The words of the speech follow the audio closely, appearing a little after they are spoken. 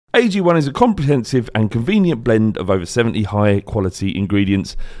AG1 is a comprehensive and convenient blend of over 70 high-quality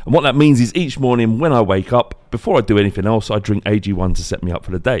ingredients. And what that means is each morning when I wake up, before I do anything else, I drink AG1 to set me up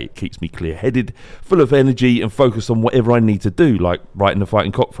for the day. It keeps me clear-headed, full of energy and focused on whatever I need to do, like writing The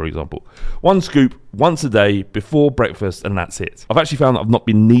Fighting Cock, for example. One scoop, once a day, before breakfast, and that's it. I've actually found that I've not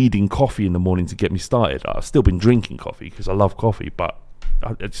been needing coffee in the morning to get me started. I've still been drinking coffee because I love coffee, but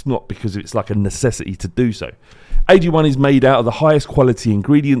it's not because it's like a necessity to do so. AG1 is made out of the highest quality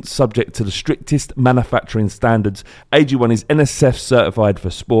ingredients subject to the strictest manufacturing standards. AG1 is NSF certified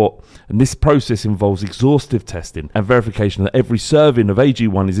for sport, and this process involves exhaustive testing and verification that every serving of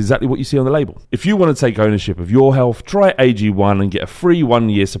AG1 is exactly what you see on the label. If you want to take ownership of your health, try AG1 and get a free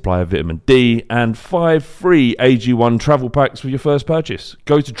 1-year supply of vitamin D and 5 free AG1 travel packs with your first purchase.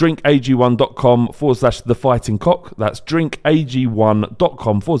 Go to drinkag1.com/thefightingcock. That's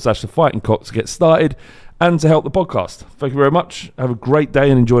drinkag1.com/thefightingcock to get started and to help the podcast. Thank you very much. Have a great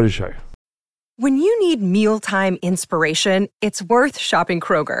day and enjoy the show. When you need mealtime inspiration, it's worth shopping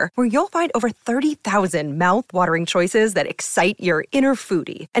Kroger, where you'll find over 30,000 mouth-watering choices that excite your inner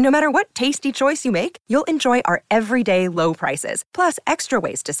foodie. And no matter what tasty choice you make, you'll enjoy our everyday low prices, plus extra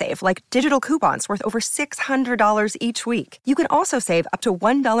ways to save, like digital coupons worth over $600 each week. You can also save up to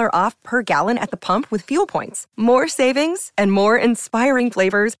 $1 off per gallon at the pump with fuel points. More savings and more inspiring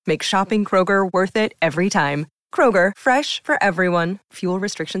flavors make shopping Kroger worth it every time. Kroger, fresh for everyone. Fuel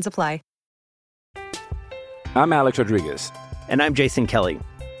restrictions apply. I'm Alex Rodriguez. And I'm Jason Kelly.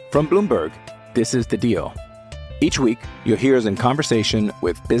 From Bloomberg, this is The Deal. Each week, you'll hear us in conversation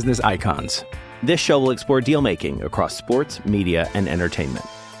with business icons. This show will explore deal-making across sports, media, and entertainment.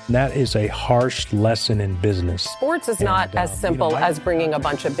 That is a harsh lesson in business. Sports is not as simple as bringing a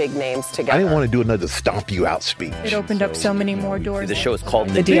bunch of big names together. I didn't want to do another stomp you out speech. It opened up so many more doors. The show is called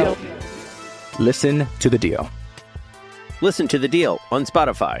The Deal. Listen to The Deal. Listen to The Deal on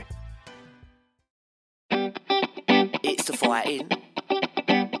Spotify. It's the fighting.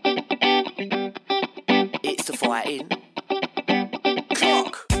 It's the fighting.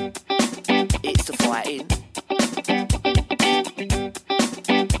 Clock. It's the fighting.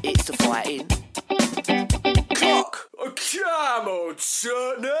 It's the fighting. Clock. Come on,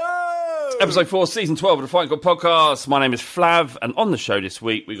 no. Episode 4, Season 12 of the Fighting Cock podcast. My name is Flav, and on the show this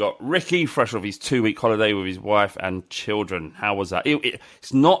week, we got Ricky, fresh off his 2-week holiday with his wife and children. How was that?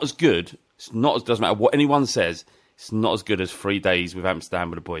 It's not as good. Doesn't matter what anyone says. It's not as good as 3 days with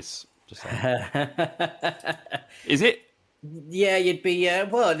Amsterdam with the boys. Just saying. Is it? Yeah, you'd be...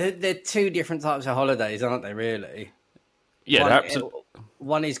 well, they're two different types of holidays, aren't they, really? Yeah, absolutely.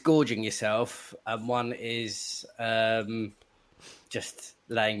 One is gorging yourself, and one is just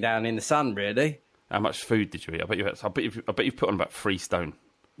laying down in the sun, really. How much food did you eat? I bet you've put on about 3 stone.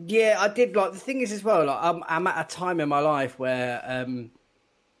 Yeah, I did. Like, the thing is as well, like, I'm at a time in my life where...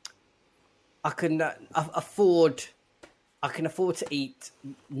 I can afford to eat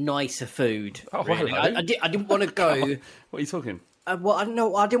nicer food. Oh, really. hello. I didn't want to go. What are you talking? Well, I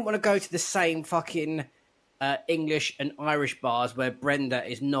didn't want to go to the same fucking English and Irish bars where Brenda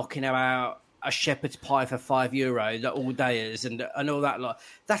is knocking about a shepherd's pie for €5, the all dayers and all that lot.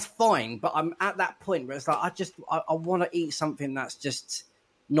 That's fine, but I'm at that point where it's like I want to eat something that's just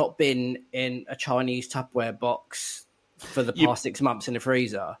not been in a Chinese Tupperware box for the past 6 months in the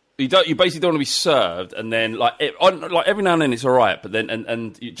freezer. You basically don't want to be served, and then like every now and then it's all right, but then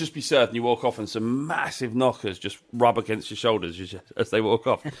and you just be served and you walk off, and some massive knockers just rub against your shoulders as they walk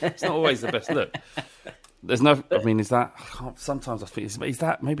off. It's not always the best look. There's no. I mean, is that? Sometimes I think is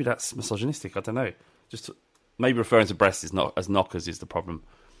that maybe that's misogynistic. I don't know. Just maybe referring to breasts is not as knockers is the problem.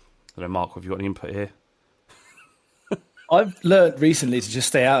 I don't know, Mark, have you got any input here? I've learned recently to just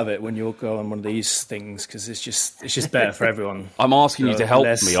stay out of it when you go on one of these things because it's just better for everyone. I'm asking you to help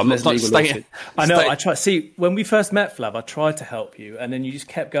me. I'm not staying. I know. I try. See, when we first met, Flav, I tried to help you, and then you just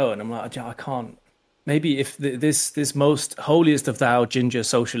kept going. I'm like, I can't. Maybe if this most holiest of thou ginger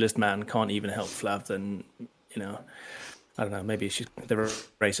socialist man can't even help Flav, then I don't know. Maybe the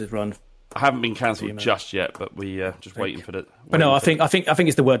race is run. I haven't been cancelled just yet, but we just waiting for the. But no, I think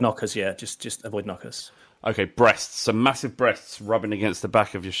it's the word knockers. Yeah, just avoid knockers. Okay, breasts. Some massive breasts rubbing against the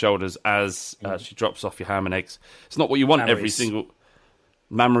back of your shoulders as she drops off your ham and eggs. It's not what you want every single...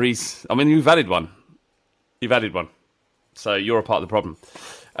 Mammaries. I mean, you've added one. So you're a part of the problem.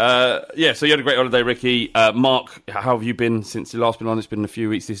 So you had a great holiday, Ricky. Mark, how have you been since you last been on? It's been a few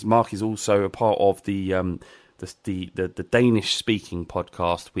weeks. Mark is also a part of the Danish-speaking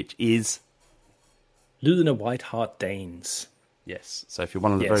podcast, which is... Lyden af White Hart Danes. Yes. So if you're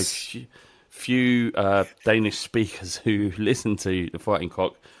one of the very... few Danish speakers who listen to The Fighting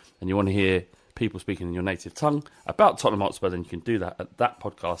Cock and you want to hear people speaking in your native tongue about Tottenham Hotspur, then you can do that at that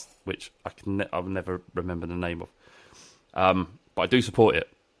podcast, which I'll never remember the name of. But I do support it,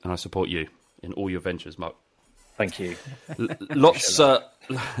 and I support you in all your ventures, Mark. Thank you. Lots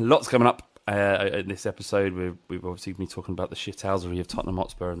coming up in this episode. We've obviously been talking about the shithousery of Tottenham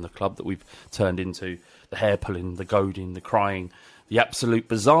Hotspur and the club that we've turned into, the hair pulling, the goading, the crying, the absolute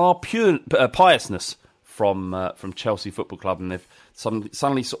bizarre piousness from Chelsea Football Club, and they've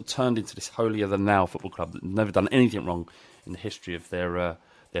suddenly sort of turned into this holier-than-thou football club that's never done anything wrong in the history of their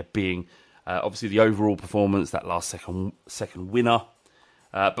being. Obviously, the overall performance, that last second winner.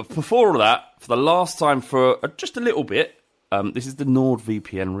 But before all that, for the last time for just a little bit, this is the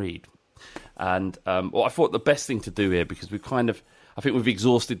NordVPN read. And I thought the best thing to do here, because I think we've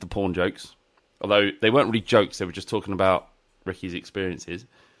exhausted the porn jokes, although they weren't really jokes, they were just talking about Ricky's experiences.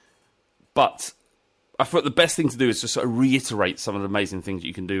 But I thought the best thing to do is just sort of reiterate some of the amazing things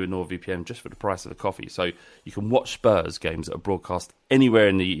you can do with NordVPN just for the price of a coffee. So you can watch Spurs games that are broadcast anywhere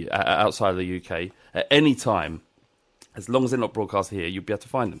in the outside of the UK at any time. As long as they're not broadcast here, you'll be able to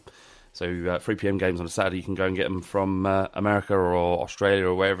find them. So 3 p.m. games on a Saturday, you can go and get them from America or Australia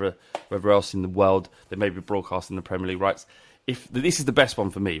or wherever else in the world they may be broadcasting the Premier League rights. This is the best one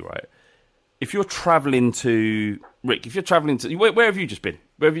for me, right? If you're travelling to... Rick, if you're travelling to... Where have you just been?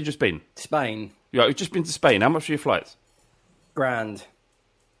 Where have you just been? Spain. Yeah, you've just been to Spain. How much are your flights? Grand.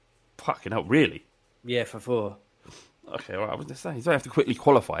 Fucking hell, really? Yeah, for 4. Okay, all right, I was going to say, you don't have to quickly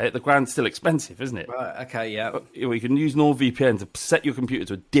qualify it. The grand's still expensive, isn't it? Right, okay, yeah. You can use NordVPN to set your computer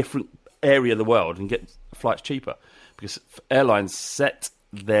to a different area of the world and get flights cheaper, because airlines set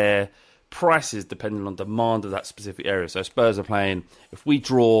their prices depending on demand of that specific area. So Spurs are playing, if we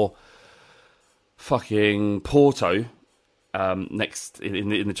draw fucking Porto next in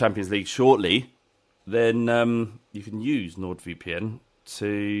the Champions League shortly, then you can use NordVPN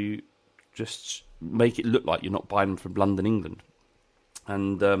to just make it look like you're not buying them from London, England.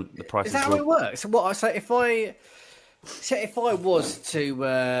 And the price is that how it works? What? So if I was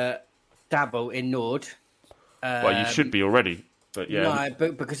to dabble in Nord, well, you should be already. But yeah, no,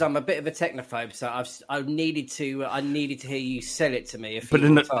 but because I'm a bit of a technophobe, so I needed to hear you sell it to me.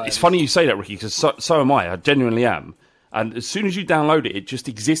 It's funny you say that, Ricky, because so am I. I genuinely am. And as soon as you download it, it just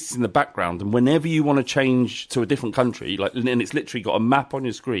exists in the background. And whenever you want to change to a different country, and it's literally got a map on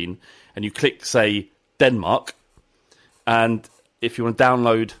your screen, and you click, say, Denmark, and if you want to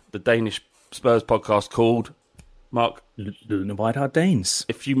download the Danish Spurs podcast called Mark, Lune White Hart Danes.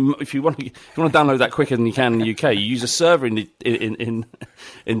 If you want to download that quicker than you can in the UK, you use a server in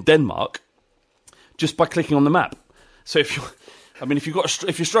Denmark just by clicking on the map. So if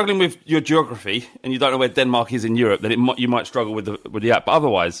you're struggling with your geography and you don't know where Denmark is in Europe, then you might struggle with the app. But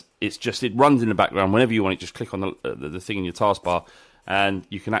otherwise, it runs in the background whenever you want it. Just click on the thing in your taskbar, and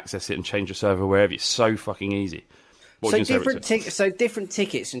you can access it and change your server wherever. It's so fucking easy. So different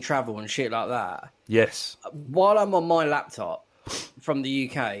tickets and travel and shit like that. Yes. While I'm on my laptop from the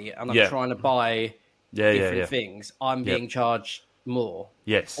UK and I'm trying to buy different things, I'm being charged more.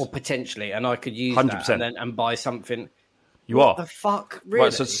 Yes. Or potentially, and I could use 100%. that and buy something. What the fuck, really?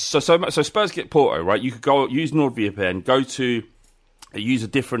 Right, so Spurs get Porto, right? You could go use NordVPN, go to use a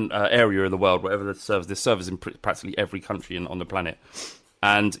different area of the world, whatever the servers. There's servers in practically every country on the planet,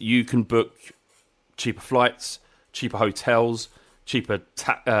 and you can book cheaper flights, cheaper hotels, cheaper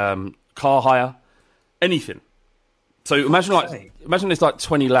car hire, anything. So imagine there's like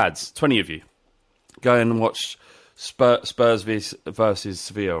 20 lads, 20 of you, go and watch Spurs versus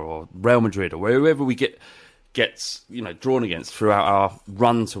Sevilla or Real Madrid or wherever we gets drawn against throughout our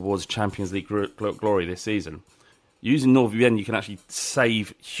run towards Champions League glory this season. Using NordVPN, you can actually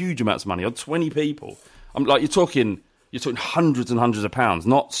save huge amounts of money on 20 people. You're talking hundreds and hundreds of pounds,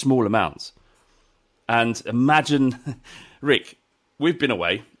 not small amounts. And imagine, Rick, we've been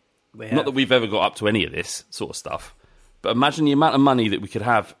away. Not that we've ever got up to any of this sort of stuff, but imagine the amount of money that we could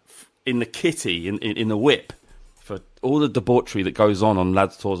have in the kitty, in the whip, for all the debauchery that goes on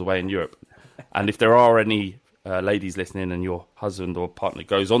lads' tours away in Europe. And if there are any ladies listening and your husband or partner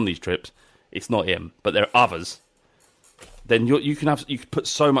goes on these trips, it's not him, but there are others, then you could put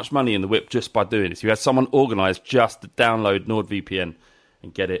so much money in the whip just by doing this. You had someone organised just to download NordVPN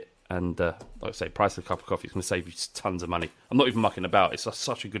and get it. And like I say, price of a cup of coffee is going to save you tons of money. I'm not even mucking about. It's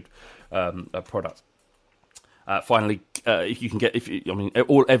such a good product. Finally,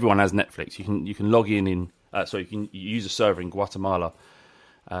 everyone has Netflix. You can log in. You can use a server in Guatemala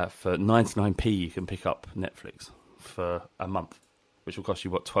for 99p. You can pick up Netflix for a month, which will cost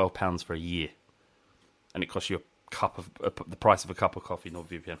you £12 for a year, and it costs you the price of a cup of coffee.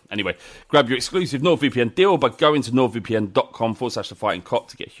 NordVPN. Anyway, grab your exclusive NordVPN deal by going to nordvpn.com/thefightingcock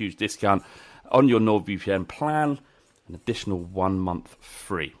to get a huge discount on your NordVPN plan, an additional 1 month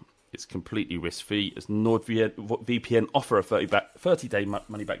free. It's completely risk-free as NordVPN offer a 30-day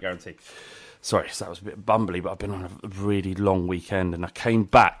money-back guarantee. Sorry, so that was a bit bumbly, but I've been on a really long weekend, and I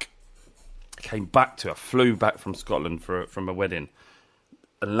flew back from Scotland from a wedding,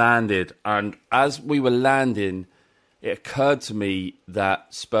 and landed, and as we were landing, it occurred to me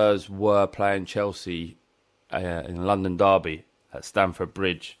that Spurs were playing Chelsea in London Derby at Stamford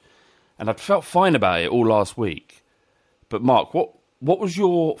Bridge, and I'd felt fine about it all last week. But Mark, what was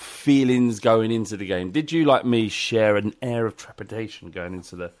your feelings going into the game? Did you, like me, share an air of trepidation going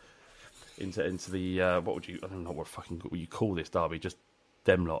into the what would you, I don't know what you call this derby, just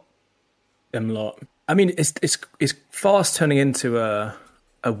them lot? Them lot. I mean, it's fast turning into a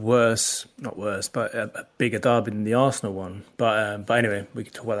worse, not worse, but a bigger derby than the Arsenal one. But anyway, we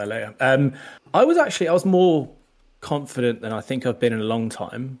can talk about that later. I was more confident than I think I've been in a long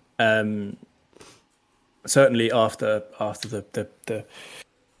time. Certainly after the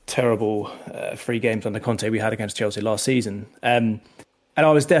terrible 3 games under Conte we had against Chelsea last season. And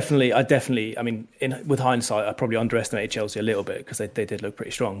with hindsight, I probably underestimated Chelsea a little bit because they did look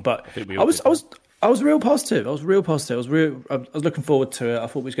pretty strong. But I was real positive. I was looking forward to it. I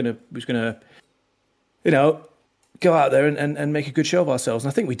thought we was gonna, go out there and make a good show of ourselves.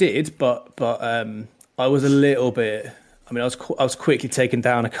 And I think we did. But I was a little bit. I mean, I was quickly taken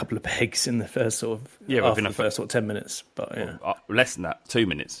down a couple of pegs in the first sort of first 10 minutes. But less than that, 2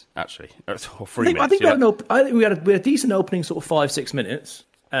 minutes actually, or 3 minutes. I think we had a decent opening, sort of 5-6 minutes.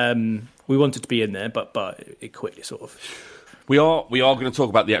 We wanted to be in there, but it quickly sort of. We are going to talk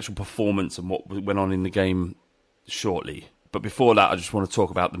about the actual performance and what went on in the game shortly. But before that, I just want to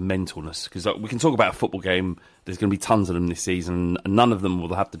talk about the mentalness, because we can talk about a football game. There's going to be tons of them this season, and none of them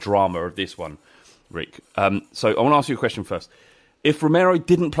will have the drama of this one, Rick. So I want to ask you a question first. If Romero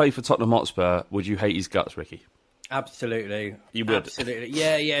didn't play for Tottenham Hotspur, would you hate his guts, Ricky? Absolutely. You would? Absolutely.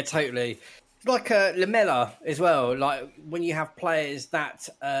 Yeah, totally. It's like Lamella as well. Like when you have players that,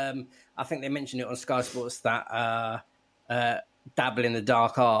 I think they mentioned it on Sky Sports, that dabble in the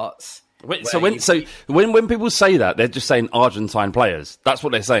dark arts. Wait, so when people say that, they're just saying Argentine players. That's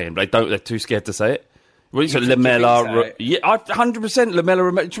what they're saying. They're too scared to say it. Well, so Lamella, yeah, 100%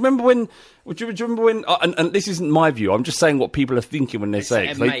 Lamella. Do you remember when? Do you remember when? And this isn't my view. I'm just saying what people are thinking when they say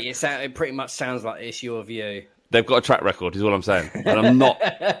it. Mate, it pretty much sounds like it's your view. They've got a track record, is all I'm saying. And I'm not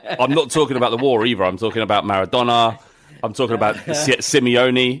talking about the war either. I'm talking about Maradona. I'm talking about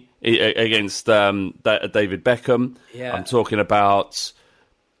Simeone against David Beckham. Yeah. I'm talking about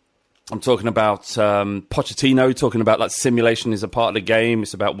Pochettino, talking about like simulation is a part of the game.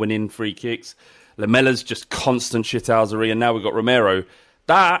 It's about winning free kicks. Lamella's just constant shithousery, and now we've got Romero.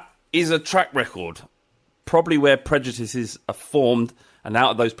 That is a track record, probably where prejudices are formed, and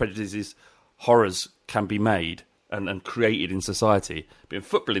out of those prejudices, horrors can be made and created in society. But in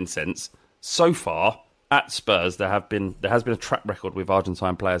footballing sense, so far at Spurs, there has been a track record with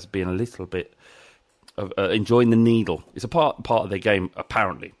Argentine players being a little bit of enjoying the needle. It's a part of their game,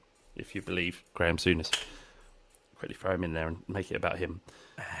 apparently, if you believe Graham Souness. Quickly throw him in there and make it about him.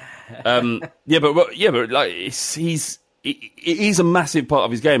 But like it is a massive part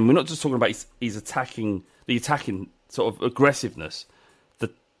of his game. We're not just talking about his attacking sort of aggressiveness.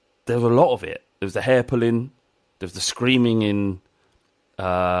 There's a lot of it. There's the hair pulling. There's the screaming in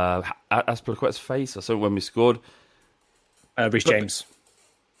Azpilicueta's face. I saw when we scored. Reece James.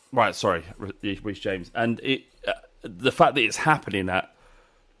 Right, sorry, Reece James. And the fact that it's happening at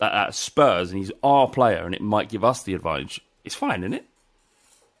Spurs and he's our player and it might give us the advantage, it's fine, isn't it?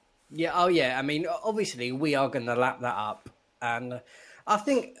 Yeah, oh yeah. I mean, obviously we are going to lap that up. And I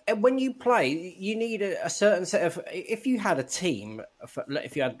think when you play, you need a certain set of... If you had a team,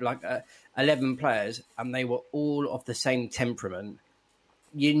 if you had like 11 players and they were all of the same temperament,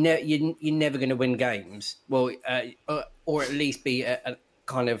 you're never going to win games. Well, or at least be a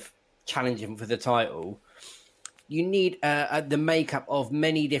kind of challenging for the title. You need the makeup of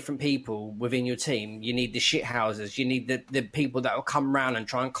many different people within your team. You need the shithousers. You need the people that will come around and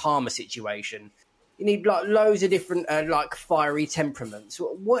try and calm a situation. You need like loads of different like fiery temperaments,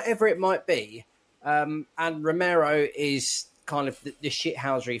 whatever it might be. And Romero is kind of the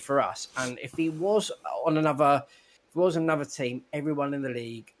shithousery for us. And if he was on another team, everyone in the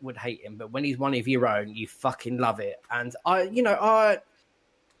league would hate him. But when he's one of your own, you fucking love it. And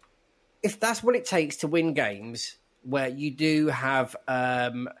if that's what it takes to win games, where you do have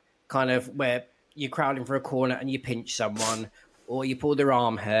kind of where you're crowding for a corner and you pinch someone, or you pull their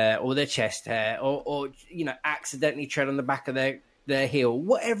arm hair or their chest hair, or accidentally tread on the back of their heel,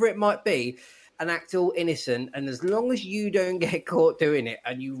 whatever it might be, and act all innocent, and as long as you don't get caught doing it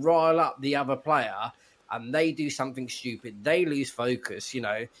and you rile up the other player and they do something stupid, they lose focus,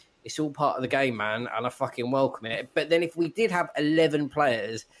 it's all part of the game, man, and I fucking welcome it. But then if we did have 11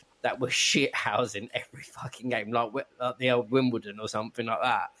 players that were shithousing every fucking game, like the old Wimbledon or something like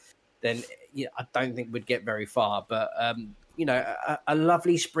that, then I don't think we'd get very far. But, a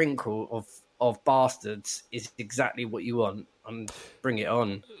lovely sprinkle of bastards is exactly what you want, and bring it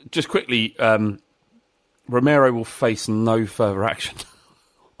on. Just quickly, Romero will face no further action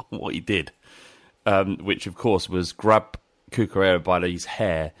on what he did, which, of course, was grab Cucurella by his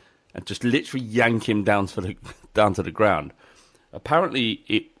hair and just literally yank him down to the ground.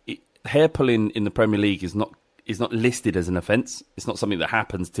 Apparently, hair pulling in the Premier League is not listed as an offence. It's not something that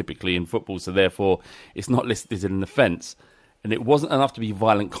happens typically in football, so therefore it's not listed as an offence. And it wasn't enough to be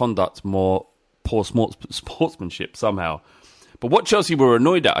violent conduct, more poor sportsmanship somehow. But what Chelsea were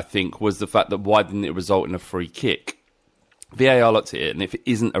annoyed at, I think, was the fact that why didn't it result in a free kick? VAR looked at it, and if it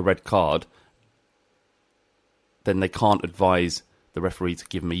isn't a red card, then they can't advise the referee to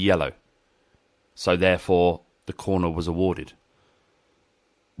give him a yellow. So therefore, the corner was awarded.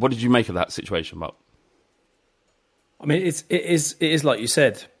 What did you make of that situation, Mark? I mean, it is like you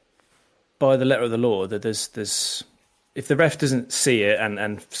said, by the letter of the law, that there's if the ref doesn't see it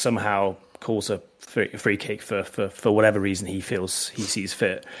and somehow calls a free kick for whatever reason he sees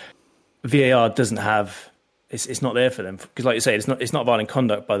fit, VAR doesn't have, it's not there for them, because like you say, it's not violent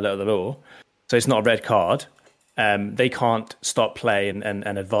conduct by the letter of the law, so it's not a red card. They can't stop play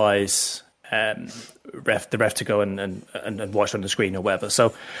and advise the ref to go and watch on the screen or whatever.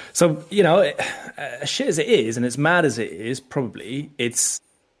 So as shit as it is and as mad as it is, probably it's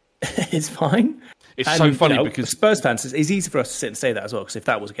fine. It's so funny because Spurs fans, it's easy for us to sit and say that as well, because if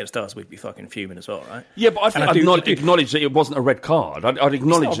that was against us, we'd be fucking fuming as well, right? Yeah, but I'd acknowledge that it wasn't a red card. I'd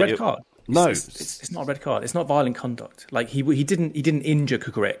acknowledge it's not a red card. No, it's not a red card. It's not violent conduct. Like he didn't injure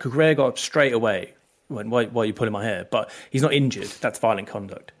Cucurella. Cucurella got up straight away. Why are you pulling my hair? But he's not injured. That's violent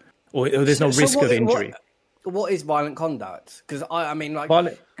conduct. Or there's no risk of injury. What is violent conduct? Because I mean, like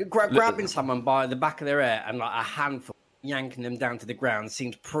grabbing someone by the back of their hair and like a handful, yanking them down to the ground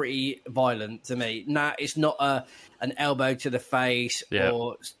seems pretty violent to me. Nah, it's not an elbow to the face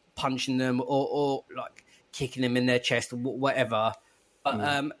or punching them or like kicking them in their chest or whatever. But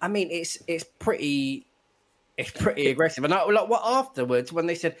I mean, it's pretty aggressive. And afterwards when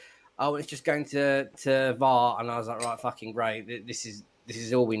they said, "Oh, it's just going to VAR," and I was like, "Right, fucking great. This is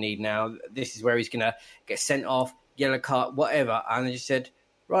all we need now. This is where he's gonna get sent off, yellow card, whatever." And they just said,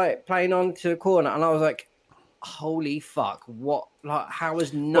 "Right, playing on to the corner," and I was like, "Holy fuck! What? Like, how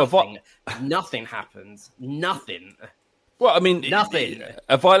is nothing? Nothing happens. Nothing." Well, I mean, nothing.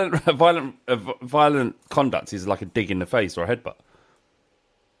 A violent conduct is like a dig in the face or a headbutt.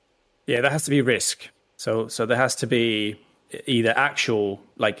 Yeah, there has to be risk. So there has to be either actual,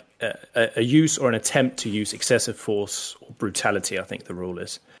 like a use or an attempt to use excessive force or brutality, I think the rule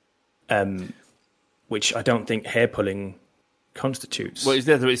is, which I don't think hair pulling constitutes. Well,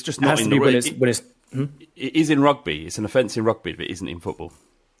 it's just not in the rule. It is in rugby. It's an offence in rugby, but it isn't in football.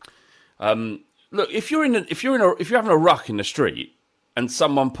 Look, if you're having a ruck in the street and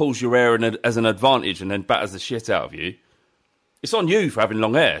someone pulls your hair as an advantage and then batters the shit out of you, it's on you for having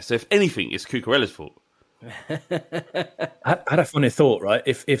long hair. So if anything, it's Cucurella's fault. I had a funny thought, right?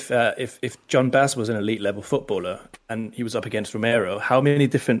 If John Bass was an elite level footballer and he was up against Romero, how many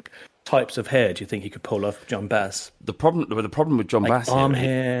different types of hair do you think he could pull off John Bass? The problem with John Bass, arm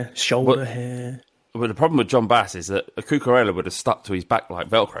hair, shoulder hair. Well, the problem with John Bass is that a Cucurella would have stuck to his back like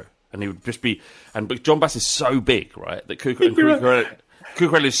Velcro, and he would just be. But John Bass is so big, right? That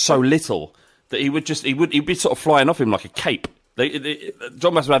Cucurella is so little that he'd be sort of flying off him like a cape.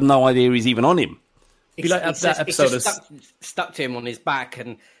 John Bass would have no idea he's even on him. It's stuck to him on his back,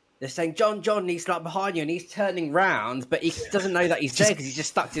 and they're saying, John, he's like behind you, and he's turning round, but he doesn't know that he's there because he's just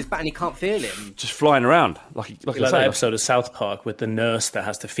stuck to his back and he can't feel him. Just flying around like that episode of South Park with the nurse that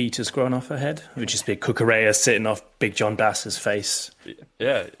has the fetus growing off her head. It would just be Cucurella sitting off Big John Bass's face.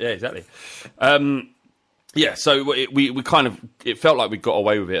 Yeah, exactly. So we kind of, it felt like we got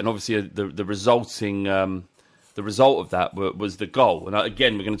away with it, and obviously the resulting. The result of that was the goal. And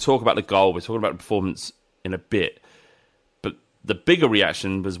again, we're going to talk about the goal. We're talking about the performance in a bit. But the bigger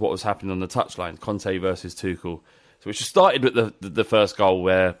reaction was what was happening on the touchline, Conte versus Tuchel. So which started with the first goal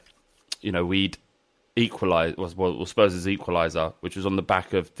where, we'd equalised, well, Spurs' equaliser, which was on the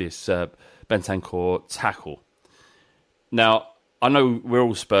back of this Bentancur tackle. Now, I know we're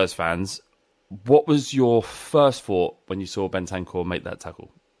all Spurs fans. What was your first thought when you saw Bentancur make that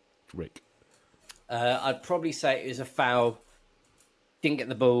tackle, Rick? I'd probably say it was a foul. Didn't get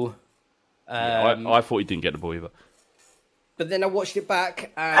the ball. I thought he didn't get the ball either. But then I watched it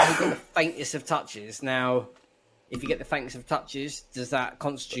back and he got the faintest of touches. Now, if you get the faintest of touches, does that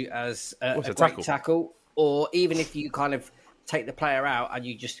constitute as a great tackle? Or even if you kind of take the player out and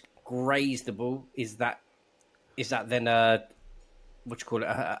you just graze the ball, is that then a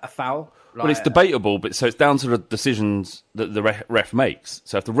foul? Well, it's debatable, but so it's down to the decisions that the ref makes.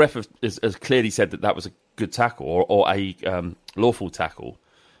 So if the ref has clearly said that was a good tackle or a lawful tackle,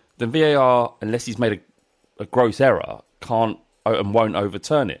 then VAR, unless he's made a gross error, can't and won't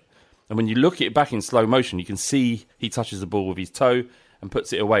overturn it. And when you look at it back in slow motion, you can see he touches the ball with his toe and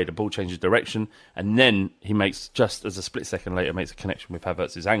puts it away. The ball changes direction, and then he makes, just as a split second later, makes a connection with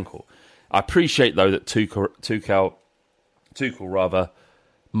Havertz's ankle. I appreciate, though, that Tuchel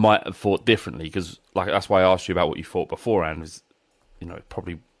might have thought differently, because that's why I asked you about what you thought beforehand. It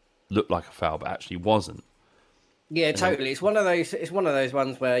probably looked like a foul, but actually wasn't. Yeah, totally. It's one of those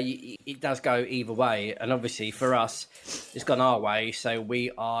ones where it does go either way, and obviously for us, it's gone our way. So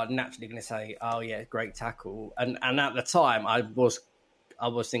we are naturally going to say, "Oh yeah, great tackle." And at the time, I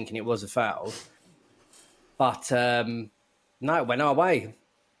was thinking it was a foul, but no, it went our way.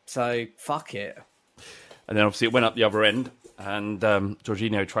 So fuck it. And then obviously it went up the other end, and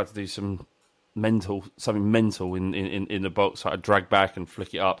Jorginho tried to do something mental in the box, like drag back and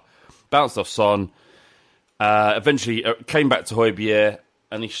flick it up, bounced off Son. Eventually came back to Højbjerg,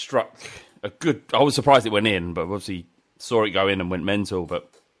 and he struck a good... I was surprised it went in, but obviously saw it go in and went mental. But,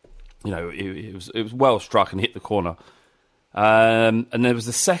 it was well struck and hit the corner. And there was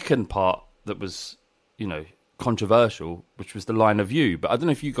the second part that was, controversial, which was the line of view. But I don't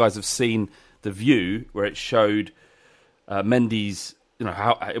know if you guys have seen the view where it showed Mendy's,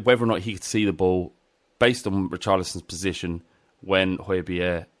 whether or not he could see the ball based on Richarlison's position when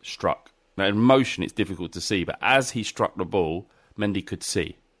Højbjerg struck. Now, in motion, it's difficult to see, but as he struck the ball, Mendy could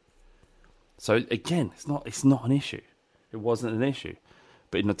see. So, again, it's not an issue. It wasn't an issue.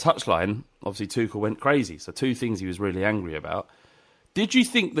 But in the touchline, obviously, Tuchel went crazy. So, two things he was really angry about. Did you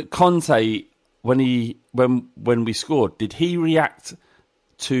think that Conte, when we scored, did he react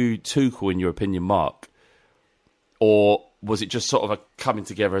to Tuchel, in your opinion, Mark? Or was it just sort of a coming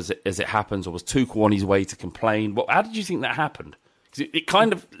together as it happens? Or was Tuchel on his way to complain? How did you think that happened? Because it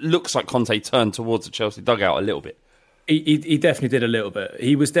kind of looks like Conte turned towards the Chelsea dugout a little bit. He definitely did a little bit.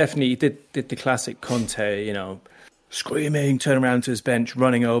 He did the classic Conte, screaming, turning around to his bench,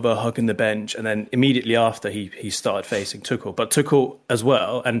 running over, hugging the bench, and then immediately after he started facing Tuchel. But Tuchel as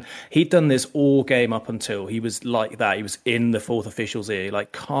well, and he'd done this all game up until he was like that. He was in the fourth official's ear,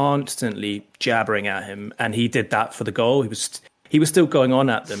 like constantly jabbering at him, and he did that for the goal. He was still going on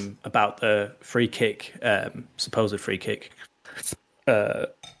at them about the free kick, supposed free kick. On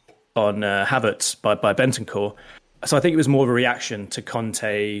Havertz by Bentancur. So I think it was more of a reaction to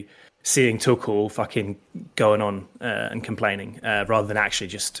Conte seeing Tuchel fucking going on and complaining rather than actually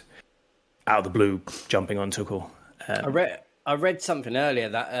just out of the blue jumping on Tuchel. I read something earlier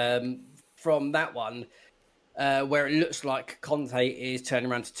that from that one where it looks like Conte is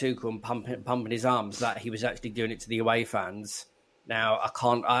turning around to Tuchel and pumping his arms, that he was actually doing it to the away fans. Now I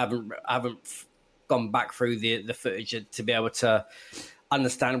haven't gone back through the footage to be able to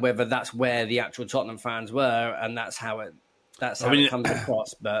understand whether that's where the actual Tottenham fans were, and that's how it comes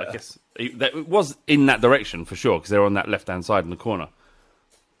across. But I guess it was in that direction for sure, because they were on that left-hand side in the corner.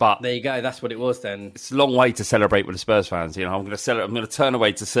 But there you go, that's what it was then. It's a long way to celebrate with the Spurs fans. I'm going to turn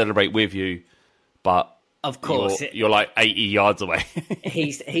away to celebrate with you, but of course you're like 80 yards away.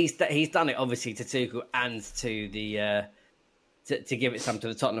 he's done it obviously to Tuchel and to the. To give it some to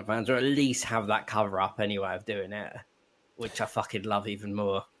the Tottenham fans, or at least have that cover up anyway of doing it, which I fucking love even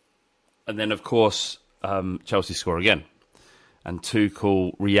more. And then, of course, Chelsea score again, and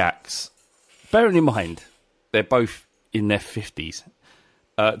Tuchel reacts. Bearing in mind, they're both in their 50s.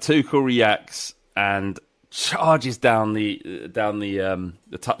 Tuchel reacts and charges down the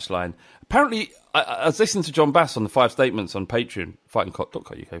touchline. Apparently, I was listening to John Bass on the 5 Statements on Patreon,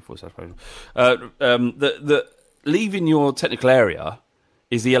 fightingcock.co.uk/Patreon. Leaving your technical area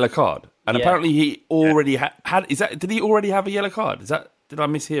is the yellow card, and apparently he already had. Did he already have a yellow card? Did I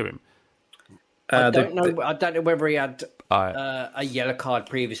mishear him? I don't know. I don't know whether he had a yellow card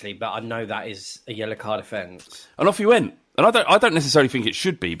previously, but I know that is a yellow card offence. And off he went. And I don't necessarily think it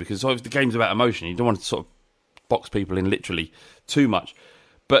should be, because the game's about emotion. You don't want to sort of box people in literally too much.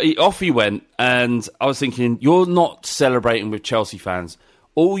 But off he went, and I was thinking, you're not celebrating with Chelsea fans.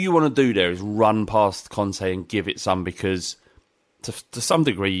 All you want to do there is run past Conte and give it some, because to some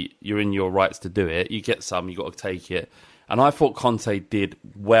degree, you're in your rights to do it. You get some, you got to take it. And I thought Conte did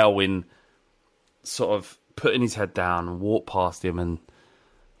well in sort of putting his head down and walk past him and,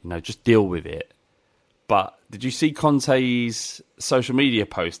 just deal with it. But did you see Conte's social media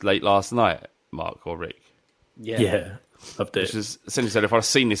post late last night, Mark or Rick? Yeah, loved it. Which is essentially said, if I'd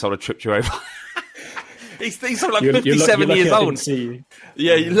seen this, I'd have tripped you over. he's like You're 57 lucky years I old. didn't see you.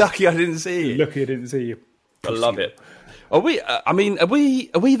 Yeah, you're lucky I didn't see you. You're lucky I didn't see you. I love it. Are we? Are we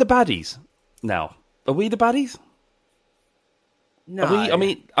the baddies now? Are we the baddies? No. Are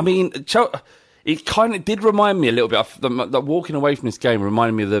we, it kind of did remind me a little bit. The walking away from this game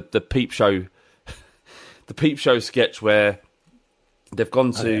reminded me of the Peep Show, the Peep Show sketch where they've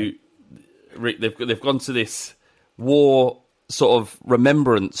gone to, they've gone to this war sort of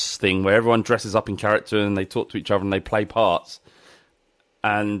remembrance thing where everyone dresses up in character and they talk to each other and they play parts.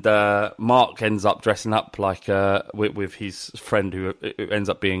 And Mark ends up dressing up like with his friend who ends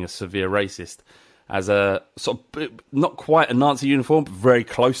up being a severe racist as a sort of not quite a Nazi uniform, but very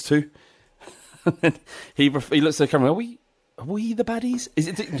close to. he looks at the camera. Are we the baddies?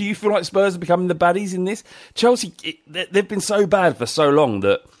 Do you feel like Spurs are becoming the baddies in this? Chelsea, they've been so bad for so long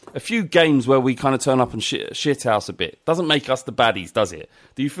that a few games where we kind of turn up and shit house a bit doesn't make us the baddies, does it?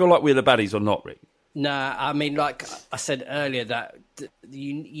 Do you feel like we're the baddies or not, Rick? Nah, I mean, like I said earlier, that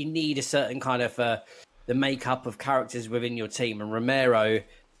you need a certain kind of the makeup of characters within your team, and Romero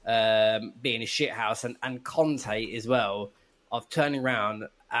being a shithouse, and Conte as well, of turning around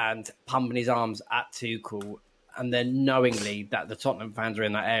and pumping his arms at Tuchel, and then knowingly that the Tottenham fans are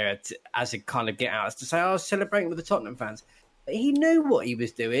in that area as a kind of get out, to say, I was celebrating with the Tottenham fans. But he knew what he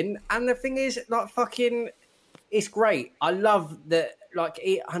was doing, and the thing is, like, fucking, it's great. I love that, like,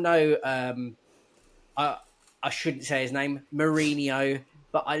 I know... I shouldn't say his name, Mourinho,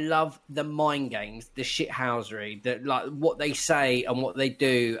 but I love the mind games, the shithousery, like what they say and what they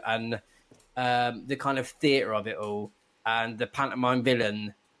do, and the kind of theatre of it all, and the pantomime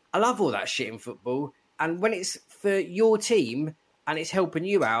villain. I love all that shit in football, and when it's for your team and it's helping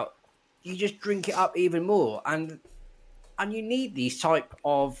you out, you just drink it up even more, and you need these type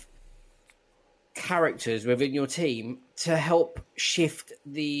of characters within your team to help shift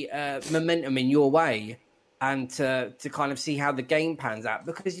the momentum in your way, and to kind of see how the game pans out.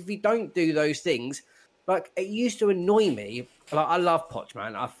 Because if you don't do those things, like, it used to annoy me. Like, I love Poch,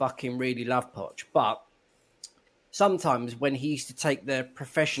 man. I fucking really love Poch. But sometimes when he used to take the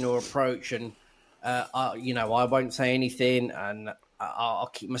professional approach and, I won't say anything, and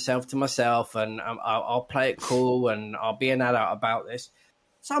I'll keep myself to myself, and I'll play it cool, and I'll be an adult about this.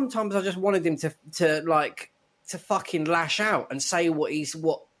 Sometimes I just wanted him to fucking lash out and say what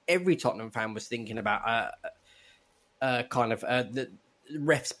every Tottenham fan was thinking about the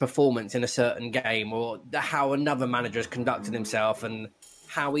ref's performance in a certain game, or how another manager has conducted himself, and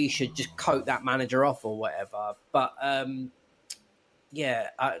how he should just coat that manager off or whatever. But I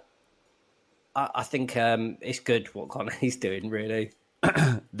think it's good what Connor's doing, really.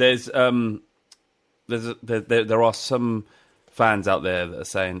 There are some fans out there that are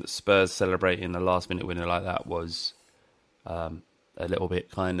saying that Spurs celebrating a last-minute winner like that was a little bit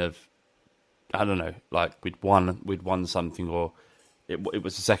kind of, I don't know, like we'd won something, or it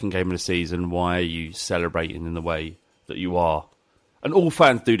was the second game of the season. Why are you celebrating in the way that you are? And all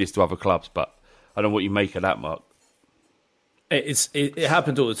fans do this to other clubs, but I don't know what you make of that, Mark. It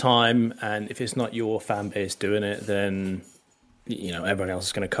happens all the time, and if it's not your fan base doing it, then everyone else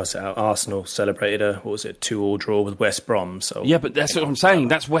is going to cuss it out. Arsenal celebrated a 2-2 draw with West Brom. So yeah, but that's what I'm saying.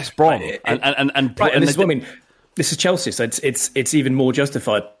 That's West Brom, and this is what I mean. This is Chelsea, so it's even more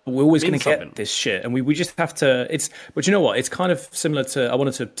justified. But we're always going to get this shit, and we just have to. But you know what? It's kind of similar to. I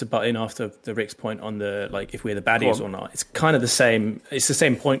wanted to butt in after the Rick's point on the, like, if we're the baddies or not. It's kind of the same. It's the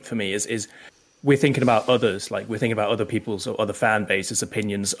same point for me. Is we're thinking about others, like we're thinking about other people's or other fan bases'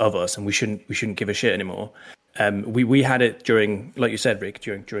 opinions of us, and we shouldn't give a shit anymore. We had it during, like you said, Rick,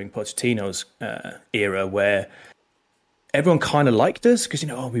 during Pochettino's era, where everyone kind of liked us because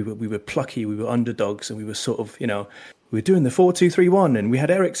we were plucky, we were underdogs, and we were sort of we were doing the 4-2-3-1, and we had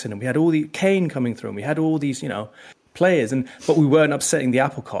Eriksen, and we had all the Kane coming through, and we had all these players, but we weren't upsetting the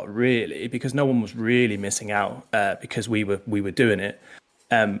apple cart really, because no one was really missing out because we were doing it,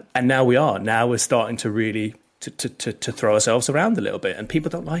 and now we are. Now we're starting to really to throw ourselves around a little bit, and people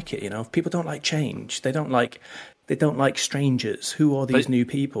don't like it. People don't like change. They don't like strangers. Who are these new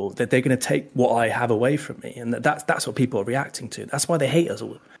people that they're going to take what I have away from me? And that's what people are reacting to. That's why they hate us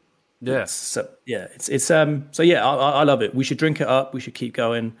all. Yeah. I love it. We should drink it up. We should keep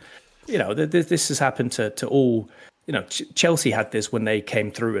going. This has happened to all. Chelsea had this when they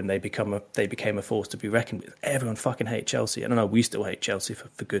came through and they became a force to be reckoned with. Everyone fucking hate Chelsea. I don't know. We still hate Chelsea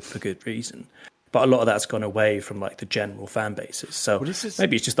for good reason. But a lot of that's gone away from like the general fan bases. So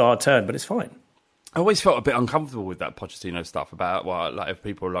maybe it's just our turn, but it's fine. I always felt a bit uncomfortable with that Pochettino stuff about, well, like if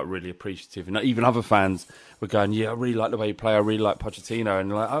people are like really appreciative, and even other fans were going, "Yeah, I really like the way you play. I really like Pochettino,"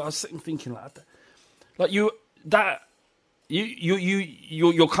 and like I was sitting thinking,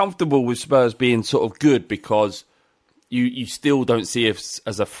 you're comfortable with Spurs being sort of good because you still don't see us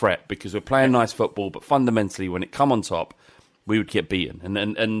as a threat because we're playing nice football, but fundamentally, when it come on top, we would get beaten.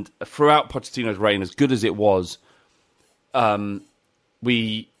 And throughout Pochettino's reign, as good as it was, there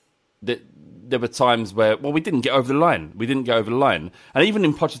were times where, well, we didn't get over the line. And even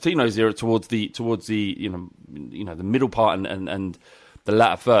in Pochettino's era, towards the the middle part and the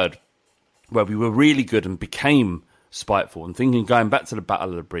latter third, where we were really good and became spiteful and thinking, going back to the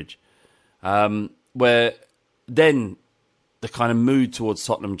Battle of the Bridge, where then the kind of mood towards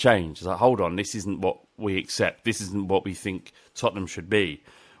Tottenham changed. It's like, hold on, this isn't what we accept. This isn't what we think Tottenham should be.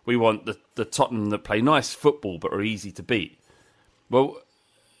 We want the Tottenham that play nice football but are easy to beat. Well,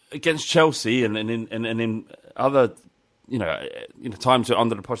 against Chelsea and in other times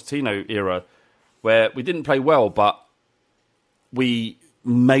under the Pochettino era, where we didn't play well, but we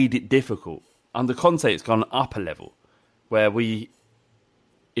made it difficult. Under Conte, it's gone up a level, where we'll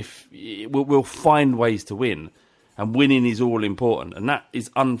find ways to win, and winning is all important, and that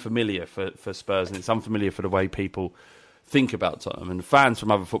is unfamiliar for Spurs, and it's unfamiliar for the way people think about Tottenham. And fans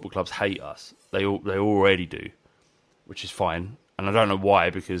from other football clubs hate us; they already do, which is fine. And I don't know why,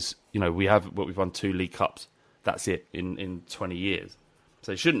 because we've won 2 League Cups. That's it in 20 years.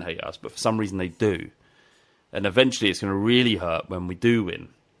 So they shouldn't hate us, but for some reason they do. And eventually it's going to really hurt when we do win,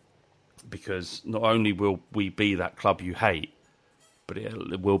 because not only will we be that club you hate, but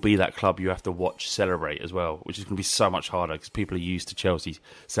it will be that club you have to watch celebrate as well, which is going to be so much harder because people are used to Chelsea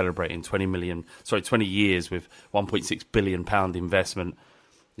celebrating 20 years with £1.6 billion investment.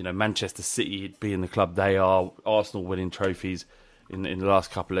 Manchester City being the club they are, Arsenal winning trophies in the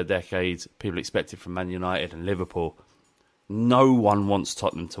last couple of decades, people expect it from Man United and Liverpool. No one wants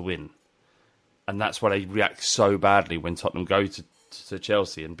Tottenham to win. And that's why they react so badly when Tottenham go to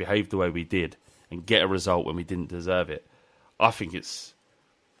Chelsea and behave the way we did and get a result when we didn't deserve it. I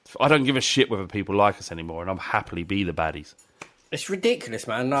don't give a shit whether people like us anymore, and I'll happily be the baddies. It's ridiculous,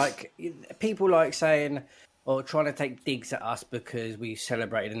 man. Like, people like saying, or trying to take digs at us because we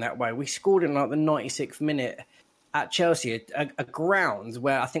celebrated in that way. We scored in like the 96th minute at Chelsea, a ground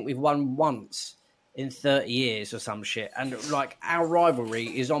where I think we've won once in 30 years or some shit. And like, our rivalry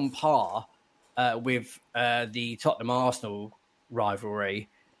is on par with the Tottenham-Arsenal rivalry.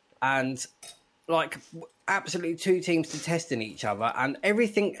 And like, absolutely 2 teams detesting each other, and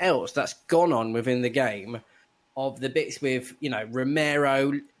everything else that's gone on within the game of the bits with,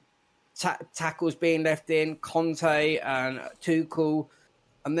 Romero, tackles being left in, Conte and Tuchel,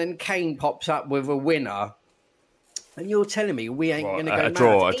 and then Kane pops up with a winner. And you're telling me we ain't going to go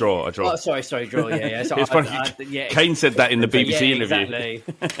a draw. Oh, sorry, draw. Yeah. So it's funny. Kane said that in the BBC interview. Exactly.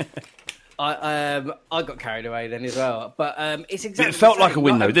 I got carried away then as well, but it's exactly. It felt like a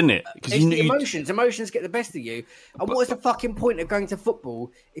win, though, didn't it? Because emotions get the best of you. And what is the fucking point of going to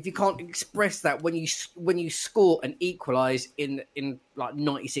football if you can't express that when you score and equalise in like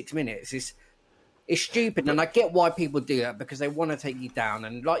 96 minutes? It's stupid, and I get why people do that, because they want to take you down.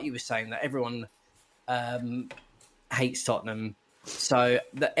 And like you were saying, that everyone hates Tottenham, so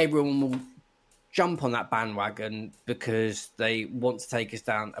that everyone will jump on that bandwagon because they want to take us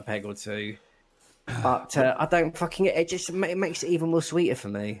down a peg or two. But I don't fucking... It makes it even more sweeter for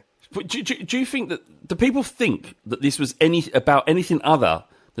me. But do you think that... Do people think that this was about anything other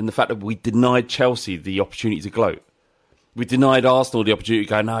than the fact that we denied Chelsea the opportunity to gloat? We denied Arsenal the opportunity to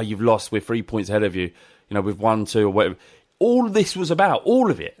go, no, you've lost, we're 3 points ahead of you, we've won 2 or whatever. All this was about,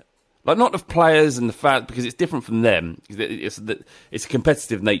 all of it. Like, not the players and the fact, because it's different from them. It's a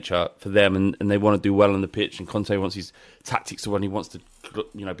competitive nature for them, and they want to do well on the pitch. And Conte wants his tactics to when he wants to,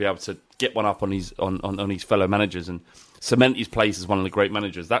 be able to get one up on his fellow managers and cement his place as one of the great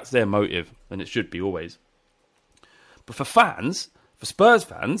managers. That's their motive, and it should be always. But for Spurs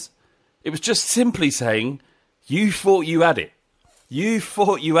fans, it was just simply saying, you thought you had it. You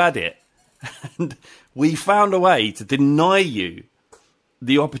thought you had it. And we found a way to deny you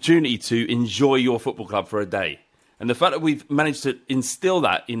the opportunity to enjoy your football club for a day. And the fact that we've managed to instill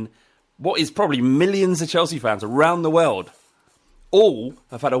that in what is probably millions of Chelsea fans around the world, all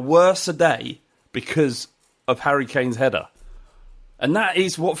have had a worse a day because of Harry Kane's header. And that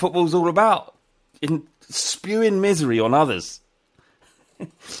is what football's all about, in spewing misery on others.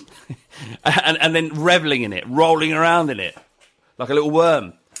 and then revelling in it, rolling around in it, like a little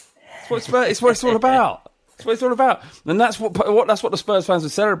worm. It's what it's all about. That's what it's all about. And that's what the Spurs fans were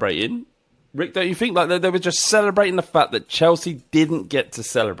celebrating. Rick, don't you think? Like they were just celebrating the fact that Chelsea didn't get to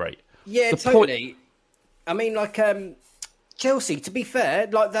celebrate. Yeah, totally. I mean, like Chelsea, to be fair,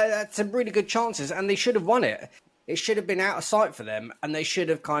 like they had some really good chances, and they should have won it. It should have been out of sight for them, and they should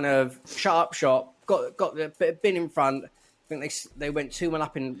have kind of shut up shop, been in front. I think they went 2-1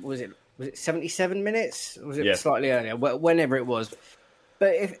 up in was it 77 minutes? Or was it slightly earlier? Whenever it was.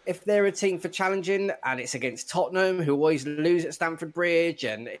 But if they're a team for challenging, and it's against Tottenham, who always lose at Stamford Bridge,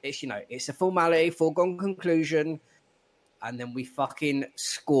 and it's a formality, foregone conclusion, and then we fucking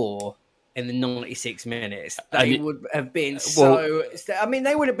score in the 96 minutes, they would have been so. I mean,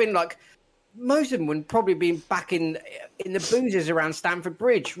 they would have been like most of them would probably be back in the boozers around Stamford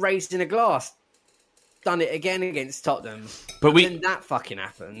Bridge, raised in a glass. Done it again against Tottenham, but then that fucking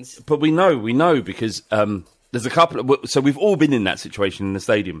happens. But we know because there's a couple. So we've all been in that situation in the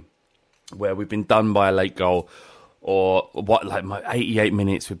stadium where we've been done by a late goal, or what, like 88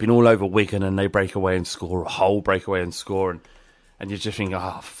 minutes. We've been all over Wigan and they break away and score, a whole breakaway and score, and you're just thinking,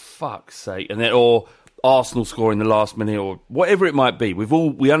 oh fuck's sake, and then or Arsenal score in the last minute or whatever it might be.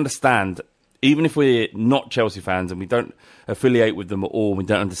 We understand, even if we're not Chelsea fans and we don't affiliate with them at all, we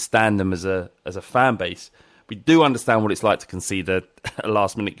don't understand them as a fan base, we do understand what it's like to concede a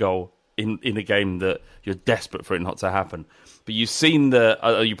last minute goal in a game that you're desperate for it not to happen. But you've seen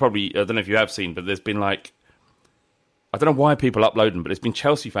you probably, I don't know if you have seen, but there's been like, I don't know why people upload them, but there's been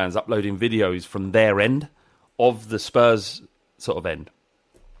Chelsea fans uploading videos from their end of the Spurs sort of end,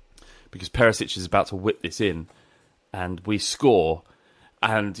 because Perisic is about to whip this in and we score,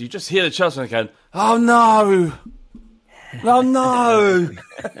 and you just hear the Chelsea fans going, oh no, oh no.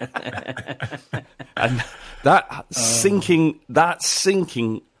 And that sinking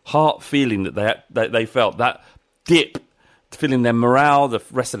heart feeling that they felt, that dip, feeling their morale, the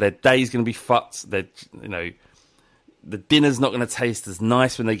rest of their day is going to be fucked. The dinner's not going to taste as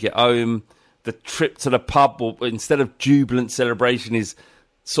nice when they get home. The trip to the pub, or instead of jubilant celebration, is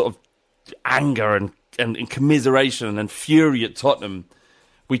sort of anger and commiseration and fury at Tottenham.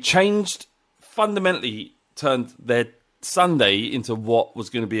 We fundamentally turned their Sunday into what was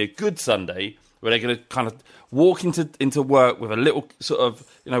going to be a good Sunday, where they're going to kind of walk into work with a little sort of,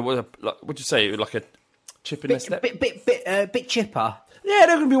 what'd you say, like a chip in their step? Bit chipper. Yeah,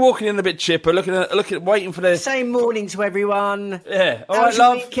 they're going to be walking in a bit chipper, waiting for their... Same morning to everyone. Yeah. All right,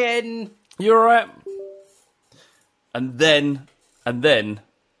 love. Weekend? You're all right. And then,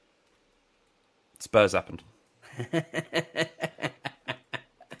 Spurs happened.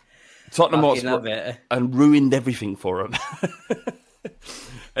 Tottenham Hotspur and ruined everything for them.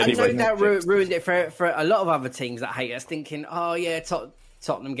 Anyway, and no doubt ruined it for a lot of other teams that hate us, thinking, oh yeah,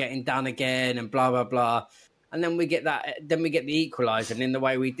 Tottenham getting done again and blah blah blah. And then we get that. Then we get the equaliser, and in the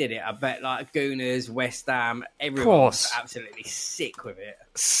way we did it, I bet like Gooners, West Ham, everyone was absolutely sick with it.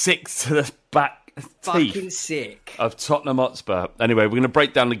 Sick to the back fucking teeth sick of Tottenham Hotspur. Anyway, we're going to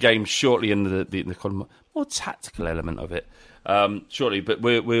break down the game shortly in the more tactical element of it shortly. But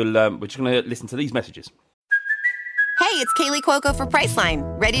we're just going to listen to these messages. Hey, it's Kaylee Cuoco for Priceline.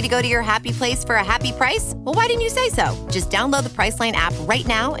 Ready to go to your happy place for a happy price? Well, why didn't you say so? Just download the Priceline app right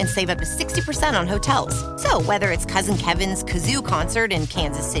now and save up to 60% on hotels. So whether it's Cousin Kevin's Kazoo Concert in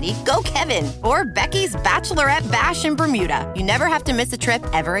Kansas City, go Kevin, or Becky's Bachelorette Bash in Bermuda, you never have to miss a trip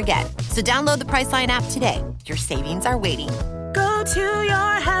ever again. So download the Priceline app today. Your savings are waiting. Go to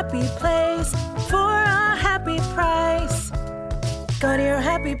your happy place for a happy price. Go to your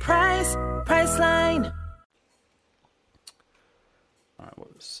happy price, Priceline.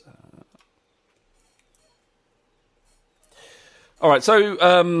 All right,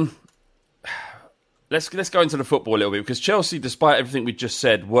 so let's go into the football a little bit, because Chelsea, despite everything we just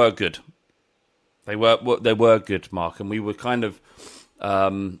said, were good. They were good, Mark, and we were kind of.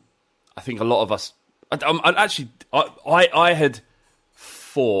 I think a lot of us. I had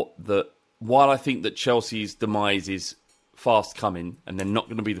thought that while I think that Chelsea's demise is fast coming, and they're not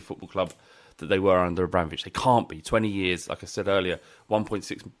going to be the football club that they were under Abramovich. They can't be. 20 years, like I said earlier,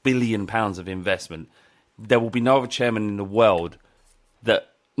 £1.6 billion of investment. There will be no other chairman in the world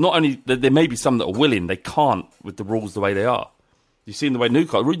that, not only, there may be some that are willing, they can't with the rules the way they are. You've seen the way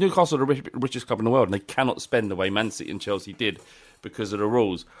Newcastle are the richest club in the world, and they cannot spend the way Man City and Chelsea did because of the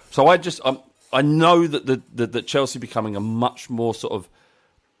rules. So I know that Chelsea becoming a much more sort of,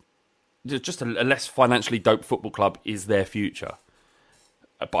 just a less financially dope football club is their future.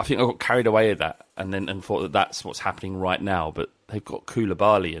 But I think I got carried away with that and thought that that's what's happening right now. But they've got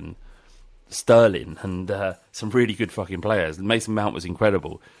Koulibaly and Sterling and some really good fucking players. And Mason Mount was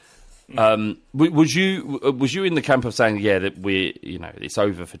incredible. Was you in the camp of saying, yeah, that it's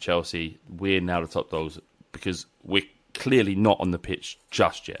over for Chelsea, we're now the top dogs, because we're clearly not on the pitch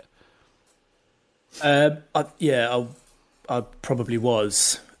just yet? I probably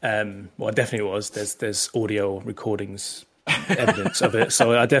was. Well, I definitely was. There's audio recordings, evidence of it.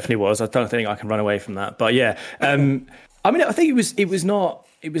 So I definitely was. I don't think I can run away from that. But yeah, I mean, I think it was not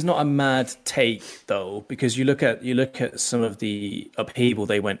a mad take though, because you look at some of the upheaval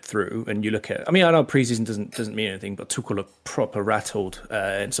they went through, and you look at. I mean, I know preseason doesn't mean anything, but Tuchel looked proper rattled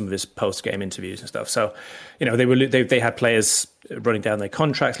in some of his post game interviews and stuff. So, they had players running down their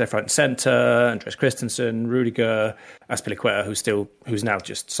contracts left, right, and centre. Andres Christensen, Rudiger, Azpilicueta, who's now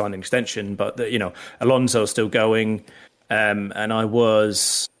just signed an extension, but Alonso's still going, and I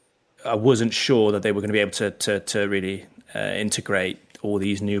wasn't sure that they were going to be able to really integrate all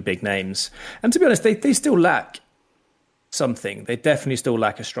these new big names. And to be honest, they still lack something. They definitely still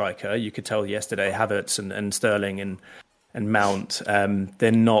lack a striker. You could tell yesterday, Havertz and Sterling and Mount,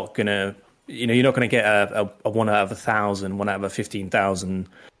 they're not going to, you're not going to get a 1 out of 1,000, 1 out of a 15,000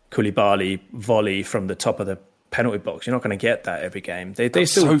 Koulibaly volley from the top of the penalty box. You're not going to get that every game. They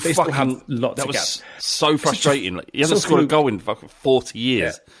still have lots of gaps. So frustrating. He hasn't scored a goal in fucking 40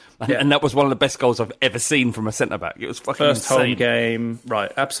 years. Yeah. And that was one of the best goals I've ever seen from a centre-back. It was fucking First insane. home game.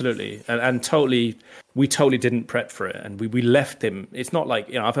 Right, absolutely. And totally, we totally didn't prep for it. And we left him. It's not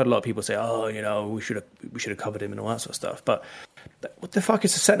like, I've heard a lot of people say, we should have covered him and all that sort of stuff. But what the fuck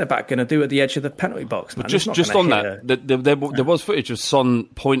is a centre-back going to do at the edge of the penalty box, man? But just on that, there was footage of Son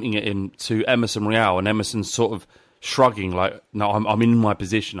pointing at him to Emerson Real, and Emerson sort of shrugging like, no, I'm in my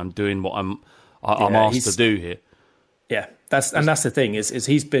position. I'm doing what I'm asked to do here. Yeah, that's the thing is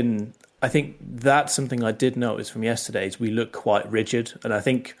he's been. I think that's something I did notice from yesterday. Is we look quite rigid, and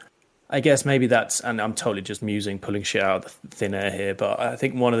I guess maybe that's. And I'm totally just pulling shit out of the thin air here. But I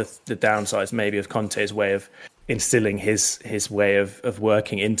think one of the downsides maybe of Conte's way of instilling his way of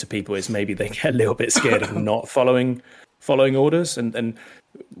working into people is maybe they get a little bit scared of not following orders, and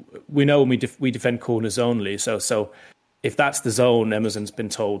we know when we defend corners only. So if that's the zone Emerson's been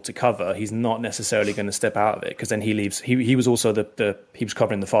told to cover, he's not necessarily going to step out of it, because then he leaves. He was also he was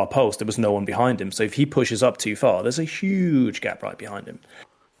covering the far post. There was no one behind him. So if he pushes up too far, there's a huge gap right behind him.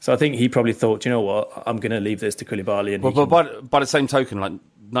 So I think he probably thought, you know what, I'm going to leave this to Koulibaly. And but by the same token, like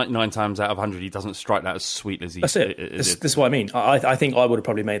 99 times out of 100, he doesn't strike that as sweet as he. That's it. This is what I mean. I think I would have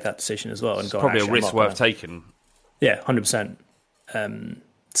probably made that decision as well. And it's probably a risk worth taking. Yeah, 100%.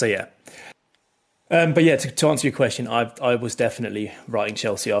 So yeah. But yeah, to answer your question, I was definitely writing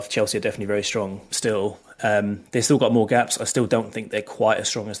Chelsea off. Chelsea are definitely very strong still. They still got more gaps. I still don't think they're quite as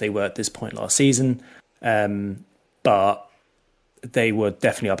strong as they were at this point last season. But they were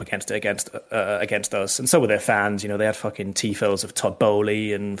definitely up against us, and so were their fans. They had fucking tifos of Todd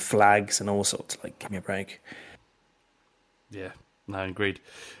Bowley and flags and all sorts. Like, give me a break. Yeah, no, agreed.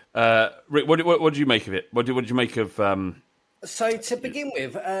 Rick, what did you make of it? What did you make of? So to begin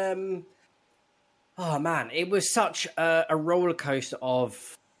with, oh man, it was such a roller coaster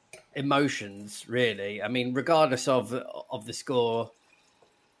of emotions. Really, I mean, regardless of the score,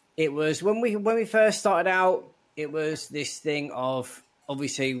 it was when we first started out. It was this thing of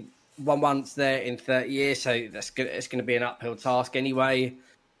obviously 1-1's there in 30 years, so it's going to be an uphill task anyway.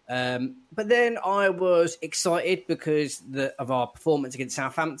 But then I was excited because of our performance against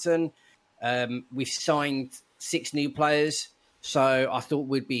Southampton. We've signed 6 new players, so I thought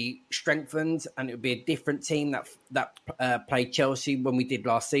we'd be strengthened and it would be a different team that played Chelsea when we did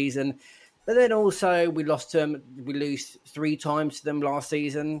last season. But then also we lost to them. We lose 3 times to them last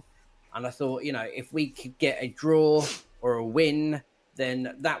season. And I thought, if we could get a draw or a win,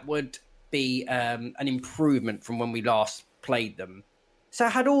 then that would be an improvement from when we last played them. So I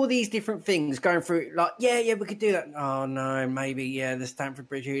had all these different things going through, like, yeah, we could do that. Oh, no, maybe, the Stamford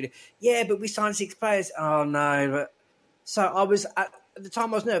Bridge. Yeah, but we signed 6 players. Oh, no. But... So I was, at the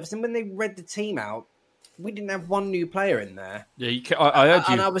time I was nervous. And when they read the team out, we didn't have 1 new player in there. Yeah, I heard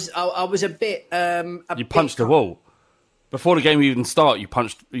you. And I was a bit... you punched the wall. Before the game even started, you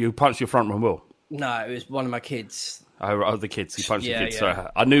punched your front room wall. No, it was one of my kids. Oh, the kids. You punched the kids. Yeah. Sorry.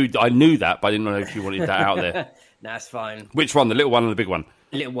 I knew that, but I didn't know if you wanted that out there. Nah, it's fine. Which one? The little one or the big one?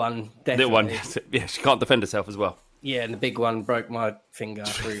 Little one, definitely. Little one. Yeah, she can't defend herself as well. Yeah, and the big one broke my finger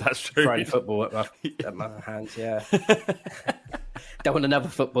through That's true. throwing football at my hands, yeah. Don't want another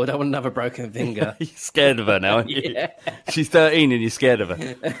football, don't want another broken finger. You're scared of her now, aren't you? Yeah. She's 13 and you're scared of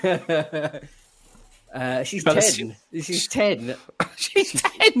her. She's 10. She's 10. She's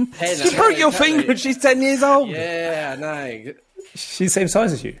 10? She broke your finger and she's 10 years old. Yeah, I know. She's the same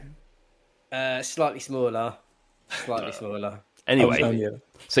size as you? Slightly smaller. Anyway,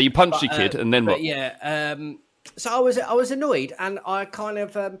 so you punched your kid and then what? Yeah, so I was annoyed, and I kind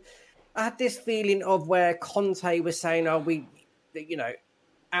of I had this feeling of where Conte was saying, out with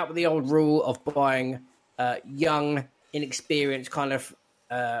the old rule of buying young, inexperienced kind of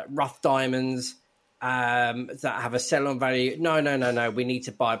rough diamonds that have a sell-on value. No. We need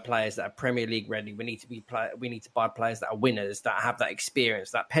to buy players that are Premier League ready. We need to buy players that are winners, that have that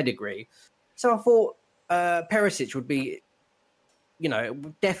experience, that pedigree. So I thought Perisic would be,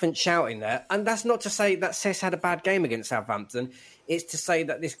 definite shouting there. And that's not to say that Cesc had a bad game against Southampton. It's to say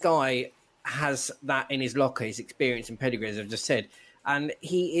that this guy has that in his locker, his experience and pedigree, as I've just said. And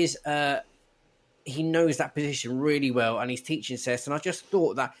he is, he knows that position really well, and he's teaching Cesc. And I just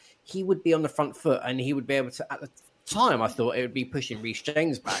thought that he would be on the front foot, and he would be able to. At the time, I thought it would be pushing Reece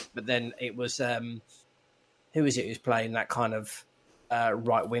James back, but then it was who is it who's playing that kind of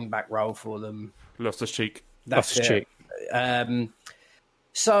right wing back role for them? Loftus-Cheek. That's it.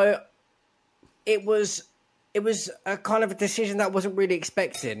 So it was a kind of a decision that I wasn't really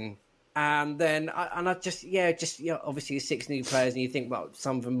expecting. And then, obviously 6 new players, and you think, well,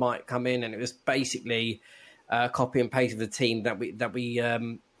 some of them might come in, and it was basically copy and paste of the team that we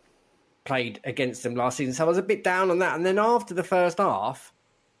played against them last season. So I was a bit down on that. And then after the first half,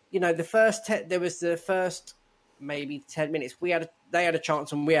 there was the first maybe 10 minutes. They had a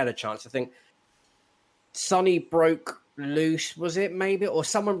chance and we had a chance. I think Sonny broke loose, was it maybe, or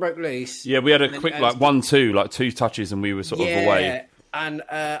someone broke loose? Yeah, we had a quick 1-2, 2 touches, and we were sort of away. And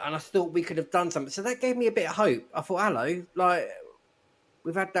I thought we could have done something. So that gave me a bit of hope. I thought, hello,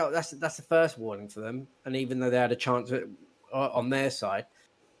 we've had that. That's the first warning for them. And even though they had a chance on their side,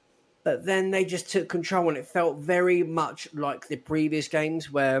 but then they just took control, and it felt very much like the previous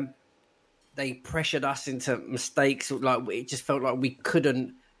games where they pressured us into mistakes. It just felt like we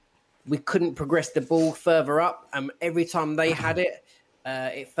couldn't progress the ball further up. Every time they had it,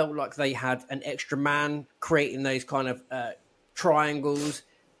 it felt like they had an extra man creating those kind of triangles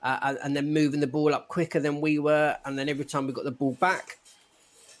and then moving the ball up quicker than we were. And then every time we got the ball back,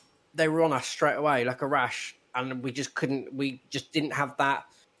 they were on us straight away like a rash. And we just didn't have that.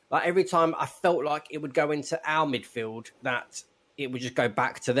 Like every time I felt like it would go into our midfield, that it would just go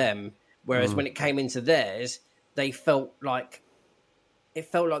back to them. Whereas when it came into theirs, they felt like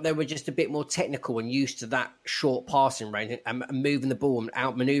they were just a bit more technical and used to that short passing range and moving the ball and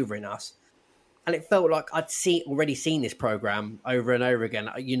out-manoeuvring us. And it felt like I'd already seen this programme over and over again.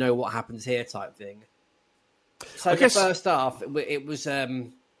 You know what happens here type thing. So the first half, it was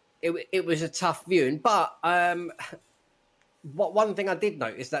a tough viewing. But one thing I did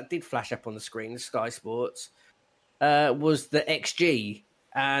notice that did flash up on the screen, Sky Sports, was the XG.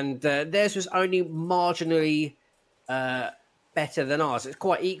 And theirs was only marginally better than ours. It's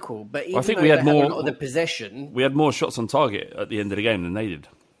quite equal. But even I think we had more of the possession. We had more shots on target at the end of the game than they did.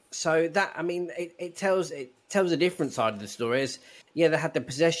 So that, it tells a different side of the story. They had the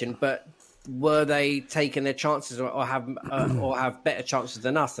possession, but were they taking their chances or have better chances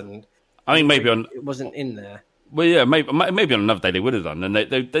than us? And I think maybe it wasn't in there. Well, yeah, maybe on another day they would have done, and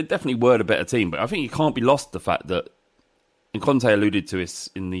they definitely were the better team. But I think you can't be lost the fact that, and Conte alluded to this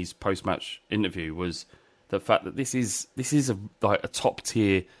in these post-match interview, was the fact that this is a top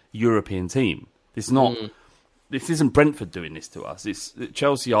tier European team. This isn't Brentford doing this to us. It's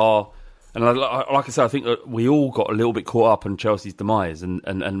Chelsea are, and like I said, I think that we all got a little bit caught up on Chelsea's demise, and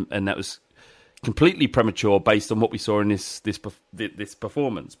that was completely premature based on what we saw in this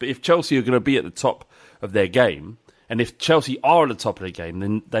performance. But if Chelsea are going to be at the top of their game, and if Chelsea are at the top of their game,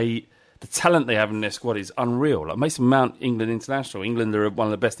 then the talent they have in their squad is unreal. Like Mason Mount, England international. England are one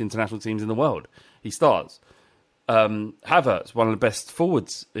of the best international teams in the world. He starts. Havertz, one of the best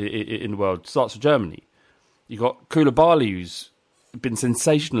forwards in the world, starts for Germany. You got Koulibaly, who's been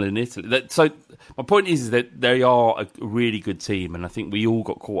sensational in Italy. So my point is that they are a really good team, and I think we all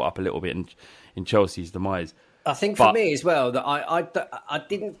got caught up a little bit in Chelsea's demise. I think for me as well that I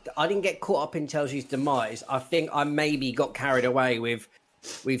didn't get caught up in Chelsea's demise. I think I maybe got carried away with.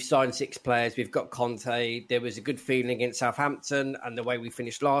 We've signed 6 players. We've got Conte. There was a good feeling against Southampton, and the way we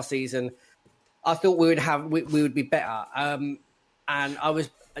finished last season, I thought we would be better. And I was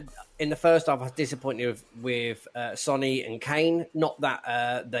in the first half. I was disappointed with Sonny and Kane. Not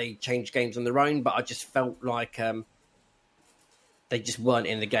that they changed games on their own, but I just felt like they just weren't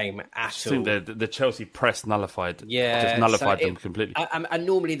in the game at all. I think the Chelsea press nullified them completely. And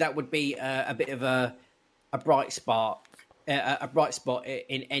normally that would be a bit of a bright spot. A bright spot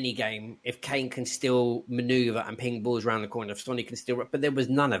in any game if Kane can still manoeuvre and ping balls around the corner, if Sonny can still, but there was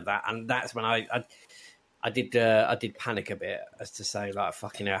none of that, and that's when I did panic a bit as to say, like,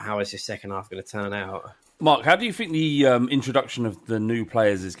 fucking hell, how is this second half going to turn out? Mark, how do you think the introduction of the new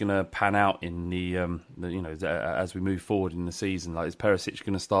players is going to pan out in the as we move forward in the season? Like, is Perisic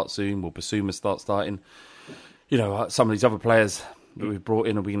going to start soon? Will Basuma starting? Some of these other players that we've brought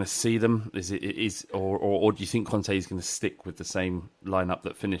in, are we going to see them? Or do you think Conte is going to stick with the same lineup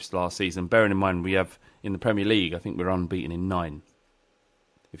that finished last season? Bearing in mind, we have in the Premier League, I think we're unbeaten in 9.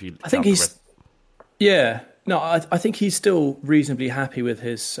 I think he's, no, I think he's still reasonably happy with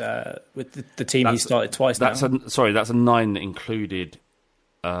his with the team he started twice now. That's a 9 that included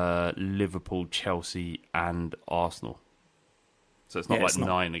Liverpool, Chelsea, and Arsenal. So it's not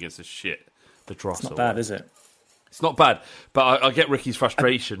 9 against the shit. The dross. It's not bad, is it? It's not bad, but I get Ricky's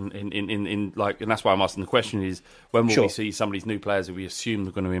frustration in like, and that's why I'm asking the question: is when will we see some of these new players that we assume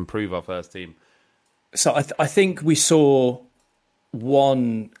are going to improve our first team? So I think we saw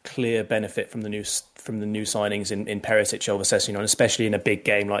one clear benefit from the new signings in Perisic over Sessegnon, especially in a big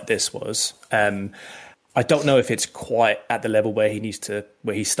game like this was. I don't know if it's quite at the level where he's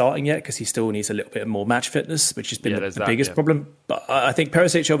starting yet, because he still needs a little bit more match fitness, which has been the biggest problem. But I think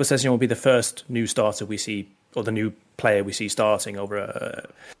Perisic over Sessegnon will be the first new starter we see, or the new player we see starting over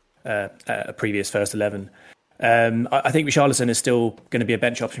a previous first 11. I think Richarlison is still going to be a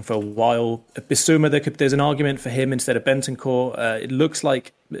bench option for a while. Bissouma, there's an argument for him instead of Bentancur. It looks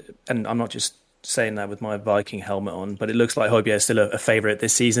like, and I'm not just saying that with my Viking helmet on, but it looks like Højbjerg is still a favourite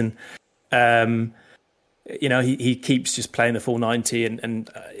this season. He keeps just playing the full 90 and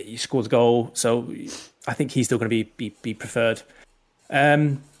he scores a goal. So I think he's still going to be preferred.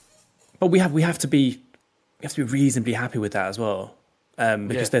 But we have to be reasonably happy with that as well.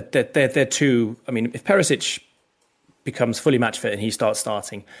 Because they're two. I mean, if Perisic becomes fully match fit and he starts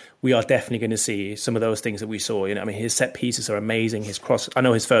starting, we are definitely going to see some of those things that we saw. I mean, his set pieces are amazing. His cross, I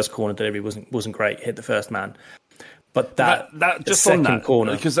know his first corner delivery wasn't great, hit the first man, but that just second on that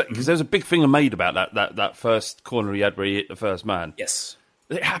corner, because there's a big thing made about that first corner he had where he hit the first man. Yes.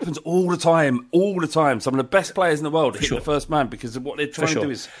 It happens all the time. Some of the best players in the world hit the first man because of what they're trying to do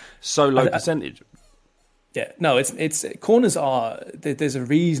is so low percentage. Yeah, no, it's corners are, there's a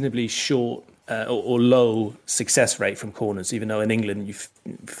reasonably short or low success rate from corners, even though in England you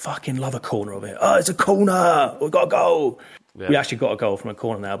fucking love a corner over here. Oh, it's a corner, we've got a goal. Yeah. We actually got a goal from a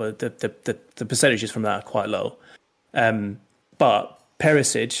corner now, but the percentages from that are quite low. But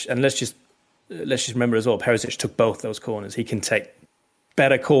Perisic, and let's just remember as well, Perisic took both those corners. He can take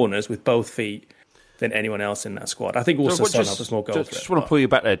better corners with both feet than anyone else in that squad. I think also Son has more goals. Just want to pull you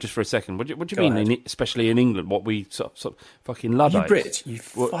back there just for a second. What do you mean, especially in England, what we sort of fucking Luddites? You Brits, you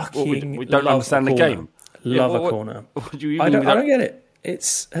fucking we don't understand the game. Love a corner. What do you I don't get it.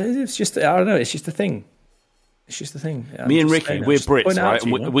 It's just, I don't know, it's just a thing. It's just a thing. Yeah, Me and Ricky, we're Brits, right?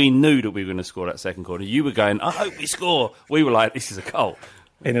 And we knew that we were going to score that second corner. You were going, I hope we score. We were like, this is a goal.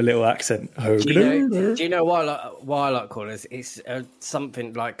 In a little accent. Do you know why I like corners? It's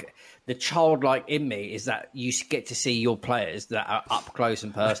something like the childlike in me is that you get to see your players that are up close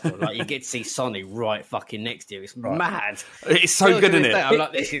and personal. Like you get to see Sonny right fucking next to you. It's mad. It's so good, isn't it? I'm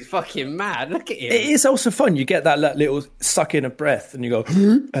like, this is fucking mad. Look at him. It is also fun. You get that little suck in of breath and you go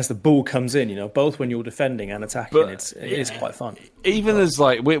as the ball comes in. Both when you're defending and attacking. It is quite fun. Even as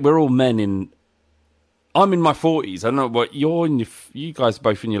like we're all men in. I'm in my 40s. I don't know what you guys are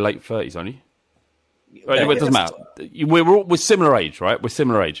both in your late 30s, aren't you? Right, it doesn't matter. We're similar age, right? We're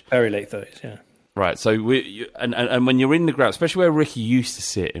similar age. Very late 30s, yeah. Right. So and when you're in the ground, especially where Ricky used to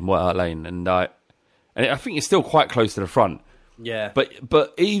sit in White Hart Lane, and I think you're still quite close to the front. Yeah.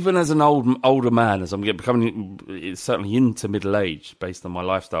 But even as an older man, as I'm becoming certainly into middle age, based on my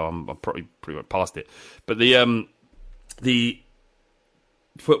lifestyle, I'm probably pretty much past it. But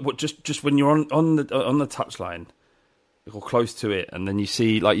just when you're on the touchline or close to it, and then you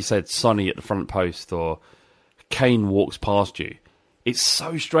see, like you said, Sonny at the front post or Kane walks past you, it's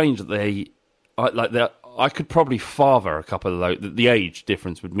so strange that I could probably father a couple of those. The age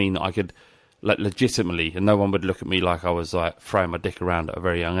difference would mean that I could legitimately, and no one would look at me like I was like throwing my dick around at a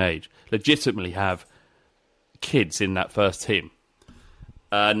very young age, legitimately have kids in that first team,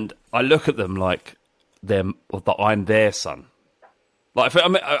 and I look at them like that I'm their son. Like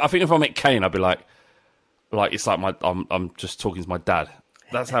I think if I met Kane, I'd be like it's like I'm just talking to my dad.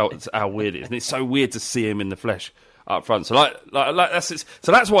 That's how weird it is, and it's so weird to see him in the flesh up front. So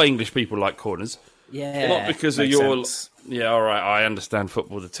that's why English people like corners. Yeah, not because of your. Sense. Yeah, all right. I understand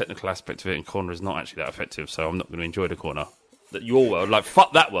football, the technical aspect of it, and corner is not actually that effective. So I'm not going to enjoy the corner. That your world, like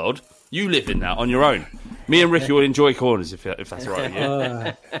fuck that world. You live in that on your own. Me and Ricky will enjoy corners if that's all right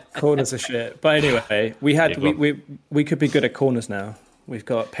with you. Corners are shit. But anyway, we could be good at corners now. We've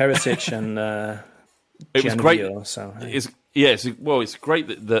got Perisic and it was great. So it's great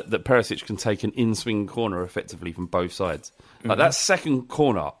that Perisic can take an in-swing corner effectively from both sides. Like that second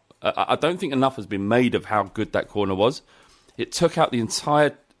corner, I don't think enough has been made of how good that corner was. It took out the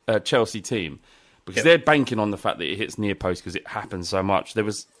entire Chelsea team, because they're banking on the fact that it hits near post because it happens so much. There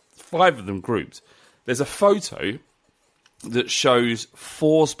was 5 of them grouped. There's a photo that shows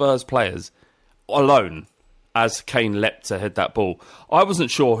 4 Spurs players alone as Kane leapt to head that ball. I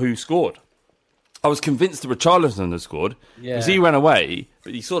wasn't sure who scored. I was convinced that Richarlison had scored because he ran away,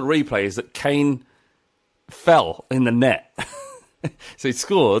 but you saw the replays that Kane fell in the net. So he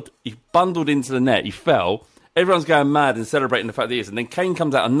scored, he bundled into the net, he fell. Everyone's going mad and celebrating the fact that he is. And then Kane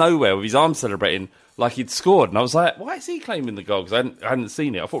comes out of nowhere with his arms celebrating like he'd scored. And I was like, why is he claiming the goal? Because I hadn't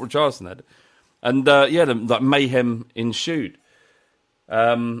seen it. I thought Richarlison had. And the mayhem ensued.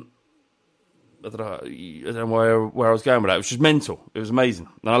 I don't know where I was going with that. It was just mental. It was amazing.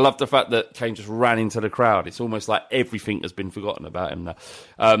 And I love the fact that Kane just ran into the crowd. It's almost like everything has been forgotten about him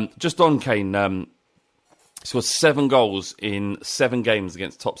now. Just on Kane, he scored 7 goals in 7 games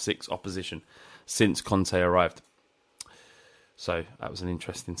against top 6 opposition since Conte arrived. So that was an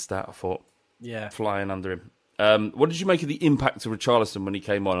interesting stat, I thought. Yeah. Flying under him. What did you make of the impact of Richarlison when he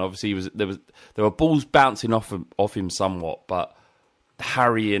came on? Obviously, there were balls bouncing off him somewhat, but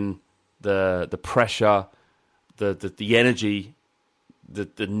harrying, the pressure, the energy,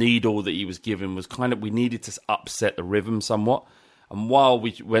 the needle that he was given was kind of, we needed to upset the rhythm somewhat. And while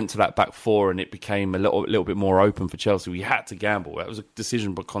we went to that back 4 and it became a little bit more open for Chelsea, we had to gamble. That was a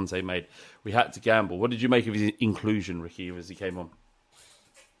decision that Conte made. We had to gamble. What did you make of his inclusion, Ricky, as he came on?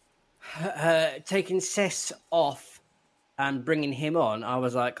 Taking Cess off and bringing him on, I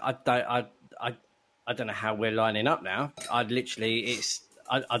was like, I don't know how we're lining up now. I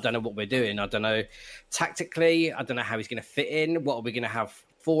don't know what we're doing. I don't know tactically. I don't know how he's going to fit in. What are we going to have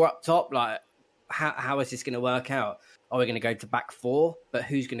 4 up top? Like, how is this going to work out? Are we going to go to back 4? But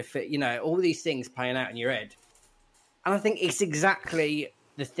who's going to fit? You know, all these things playing out in your head. And I think it's exactly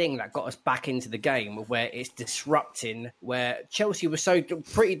the thing that got us back into the game, where it's disrupting, where Chelsea was so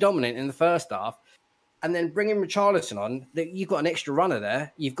pretty dominant in the first half. And then bringing Richarlison on, you've got an extra runner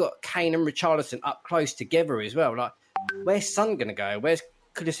there. You've got Kane and Richarlison up close together as well. Like, where's Son going to go? Where's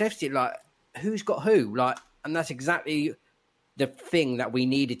Kulusevski? Like, who's got who? Like, and that's exactly the thing that we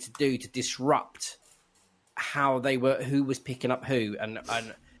needed to do to disrupt how they were, who was picking up who, and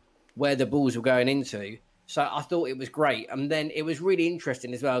where the balls were going into. So I thought it was great. And then it was really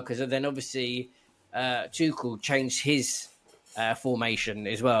interesting as well, because then obviously Tuchel changed his formation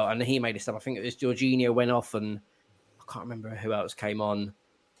as well, and he made it up. I think it was Jorginho went off, and I can't remember who else came on.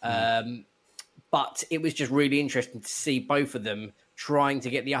 But it was just really interesting to see both of them trying to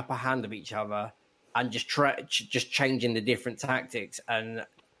get the upper hand of each other and just changing the different tactics and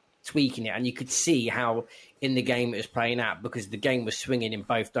tweaking it. And you could see how in the game it was playing out, because the game was swinging in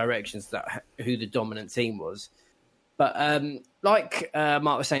both directions, that who the dominant team was. But like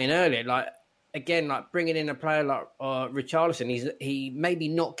Mark was saying earlier, like bringing in a player like Richarlison, he maybe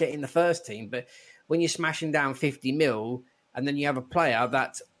not getting the first team, but when you're smashing down 50 mil and then you have a player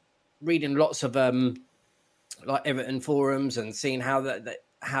that's reading lots of like Everton forums and seeing how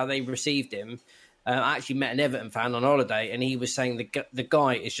they received him. I actually met an Everton fan on holiday, and he was saying the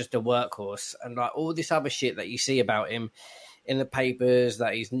guy is just a workhorse, and like all this other shit that you see about him in the papers,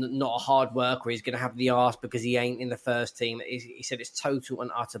 that he's not a hard worker, he's going to have the arse because he ain't in the first team. He said it's total and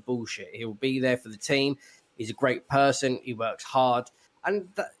utter bullshit. He'll be there for the team. He's a great person. He works hard, and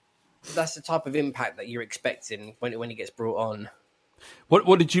that's the type of impact that you're expecting when he gets brought on.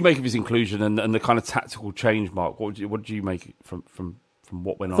 What did you make of his inclusion and the kind of tactical change, Mark? What did you make from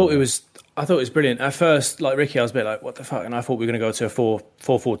what went on? I thought it was brilliant. At first, like Ricky, I was a bit like, what the fuck? And I thought we were going to go to a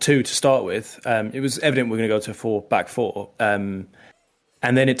 4-4-2 to start with. It was evident we were going to go to a 4-back 4. And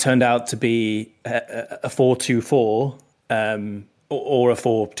then it turned out to be a 4-2-4 or a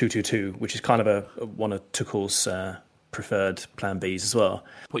 4-2-2-2, which is kind of one of Tuchel's preferred plan Bs as well.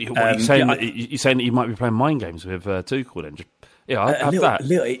 What are you saying? You're saying that you might be playing mind games with Tuchel then?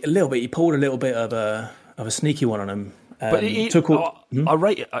 A little bit. He pulled a little bit of a sneaky one on him. But I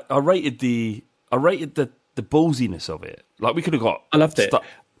rated the ballsiness of it. Like, we could have got. I loved it.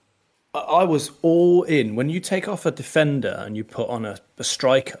 I was all in. When you take off a defender and you put on a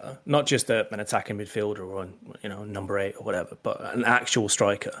striker, not just an attacking midfielder or number 8 or whatever, but an actual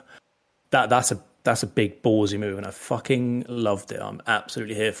striker. That's a big ballsy move, and I fucking loved it. I'm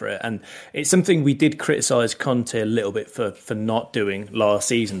absolutely here for it. And it's something we did criticise Conte a little bit for not doing last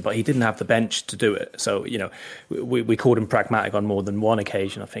season, but he didn't have the bench to do it. So, we called him pragmatic on more than one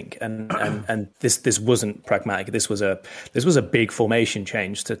occasion, I think. And this wasn't pragmatic. This was a big formation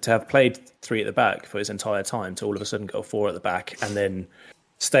change to have played 3 at the back for his entire time, to all of a sudden go 4 at the back and then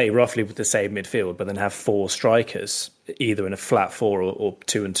stay roughly with the same midfield, but then have 4 strikers, either in a flat 4 or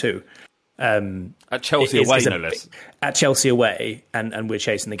 2 and 2. At Chelsea away, no less. At Chelsea away, and we're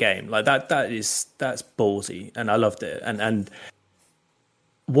chasing the game like that. That's ballsy, and I loved it. And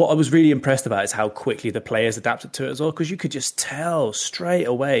what I was really impressed about is how quickly the players adapted to it as well, because you could just tell straight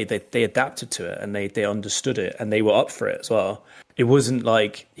away that they adapted to it and they understood it and they were up for it as well. It wasn't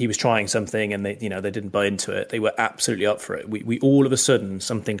like he was trying something and they didn't buy into it. They were absolutely up for it. We all of a sudden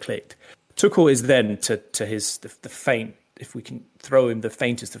something clicked. Tuchel is then to his the faint. If we can throw him the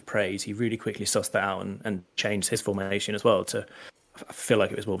faintest of praise, he really quickly sussed that out and changed his formation as well to. I feel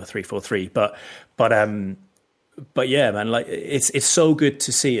like it was more of a 3-4-3, but yeah, man, like it's so good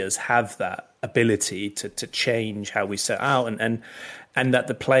to see us have that ability to change how we set out and that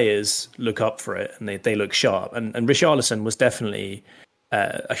the players look up for it and they look sharp. And Richarlison was definitely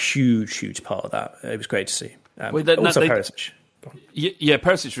a huge part of that. It was great to see. Also Perisic. Yeah,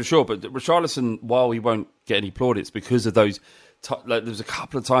 Perisic for sure. But Richarlison, while he won't get any plaudits because of those, there was a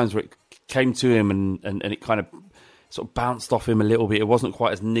couple of times where it came to him and it kind of sort of bounced off him a little bit. It wasn't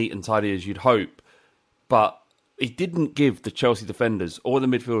quite as neat and tidy as you'd hope, but he didn't give the Chelsea defenders or the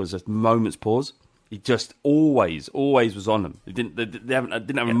midfielders a moment's pause. He just always was on them. They didn't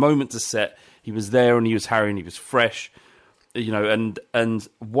have a moment to set. He was there and he was harrying. He was fresh, And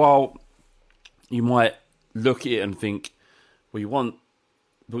while you might look at it and think, well,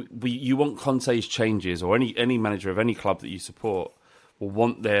 you want Conte's changes, or any manager of any club that you support will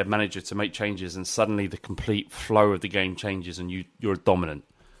want their manager to make changes, and suddenly the complete flow of the game changes, and you're dominant.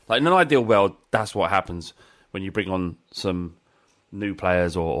 Like in an ideal world, that's what happens when you bring on some new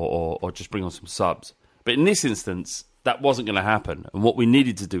players or just bring on some subs. But in this instance, that wasn't going to happen. And what we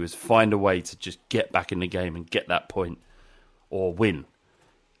needed to do is find a way to just get back in the game and get that point or win.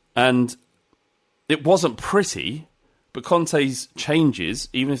 And it wasn't pretty, but Conte's changes,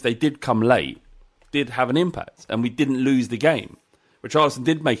 even if they did come late, did have an impact. And we didn't lose the game. Richarlison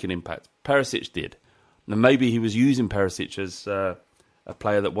did make an impact. Perisic did. And maybe he was using Perisic as a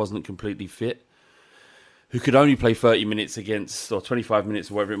player that wasn't completely fit, who could only play 30 minutes against, or 25 minutes,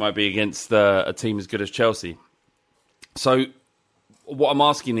 or whatever it might be, against a team as good as Chelsea. So what I'm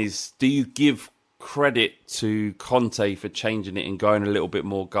asking is, do you give credit to Conte for changing it and going a little bit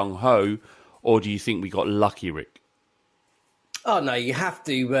more gung-ho, or do you think we got lucky, Rick? Oh, no, you have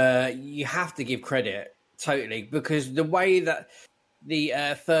to give credit, totally, because the way that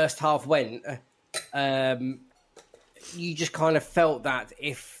the first half went, you just kind of felt that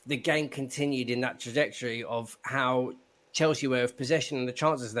if the game continued in that trajectory of how Chelsea were of possession and the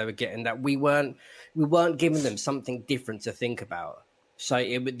chances they were getting, that we weren't giving them something different to think about. So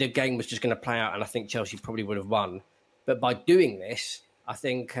the game was just going to play out, and I think Chelsea probably would have won. But by doing this, I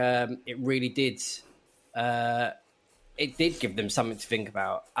think it really did. It did give them something to think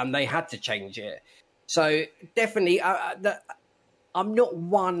about, and they had to change it. So definitely, I'm not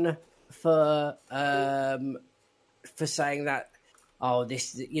one for saying that,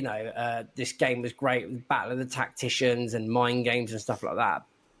 this game was great, battle of the tacticians and mind games and stuff like that,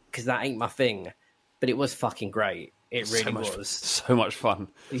 because that ain't my thing. But it was fucking great. It really was so much fun.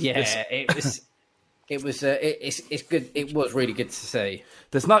 Yeah, it was. It's good. It was really good to see.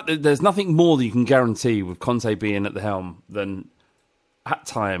 There's nothing more that you can guarantee with Conte being at the helm than at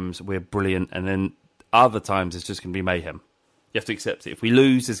times we're brilliant, and then other times it's just going to be mayhem. You have to accept it. If we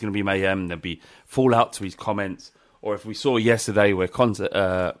lose, there's going to be mayhem. There'll be fallout to his comments. Or if we saw yesterday where Conte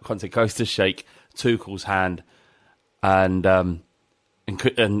goes to shake Tuchel's hand, and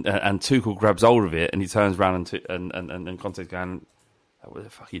Tuchel grabs hold of it, and he turns around and Conte's going, "What the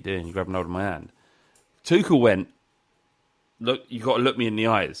fuck are you doing? You're grabbing hold of my hand." Tuchel went, "Look, you got to look me in the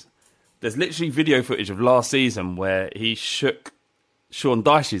eyes." There's literally video footage of last season where he shook Sean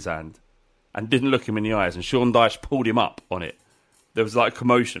Dyche's hand and didn't look him in the eyes, and Sean Dyche pulled him up on it. There was like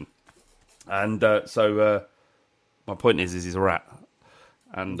commotion, and so my point is he's a rat,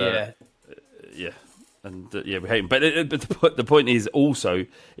 and we hate him. But the point is also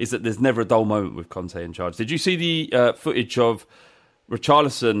that there's never a dull moment with Conte in charge. Did you see the footage of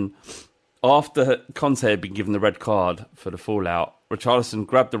Richarlison after Conte had been given the red card for the fallout? Richarlison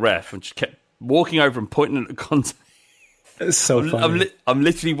grabbed the ref and just kept walking over and pointing at Conte. It's so funny. I'm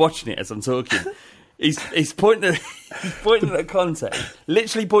literally watching it as I'm talking. He's pointing at Conte,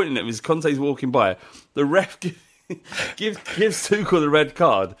 literally pointing at him as Conte's walking by. The ref gives Tuchel the red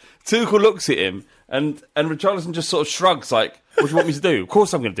card. Tuchel looks at him, and Richarlison just sort of shrugs, like, "What do you want me to do? Of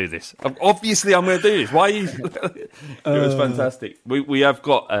course I'm going to do this. Obviously I'm going to do this. Why are you?" It was fantastic. We have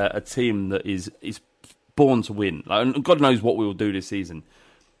got a team that is born to win. Like, God knows what we will do this season,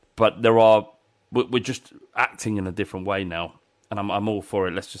 but we're just acting in a different way now, and I'm all for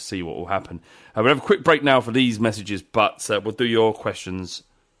it. Let's just see what will happen. We'll have a quick break now for these messages, but we'll do your questions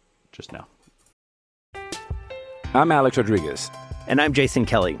just now. I'm Alex Rodriguez. And I'm Jason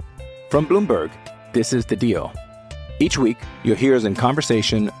Kelly. From Bloomberg, this is The Deal. Each week, you'll hear us in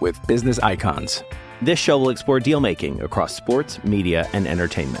conversation with business icons. This show will explore deal-making across sports, media, and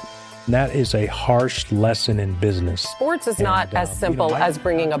entertainment. That is a harsh lesson in business. Sports is not as simple as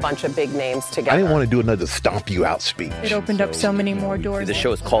bringing a bunch of big names together. I didn't want to do another stomp you out speech. It opened up so many more doors. The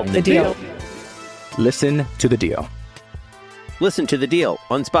show is called The Deal. Listen to The Deal. Listen to The Deal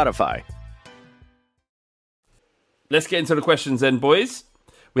on Spotify. Let's get into the questions then, boys.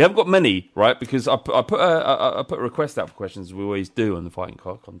 We haven't got many, right? Because I put a request out for questions, as we always do on the Fighting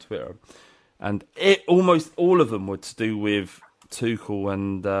Cock on Twitter. And almost all of them were to do with Tuchel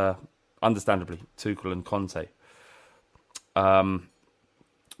and, understandably, Tuchel and Conte. But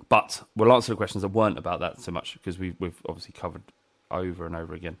we'll answer the questions that weren't about that so much, because we've obviously covered over and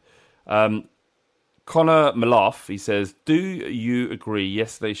over again. Connor Malaf, he says, do you agree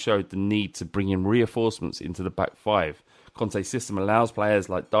yesterday showed the need to bring in reinforcements into the back five? Conte's system allows players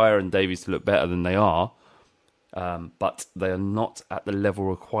like Dyer and Davies to look better than they are, but they are not at the level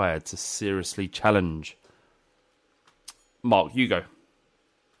required to seriously challenge. Mark, you go.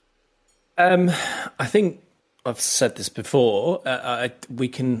 I think I've said this before. We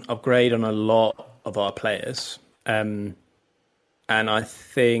can upgrade on a lot of our players. And I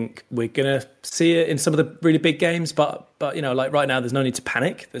think we're going to see it in some of the really big games. But you know, like right now, there's no need to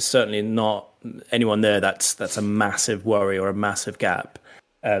panic. There's certainly not anyone there that's a massive worry or a massive gap.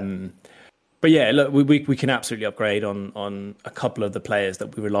 But yeah, look, we can absolutely upgrade on a couple of the players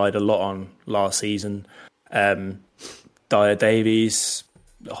that we relied a lot on last season. Dyer, Davies,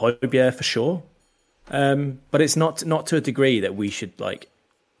 Højbjerg for sure. But it's not to a degree that we should like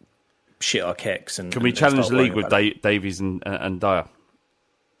shit our kicks. And can we challenge the league with Davies and Dyer?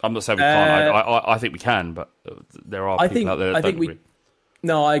 I'm not saying we can't. I think we can, but there are people out there that don't agree.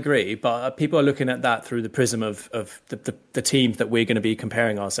 No, I agree, but people are looking at that through the prism of the teams that we're going to be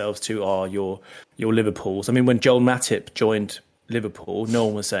comparing ourselves to are your Liverpools. I mean, when Joel Matip joined Liverpool, no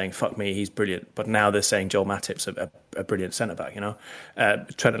one was saying, fuck me, he's brilliant. But now they're saying Joel Matip's a brilliant centre-back, you know.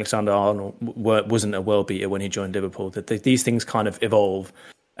 Trent Alexander-Arnold wasn't a world-beater when he joined Liverpool. These things kind of evolve.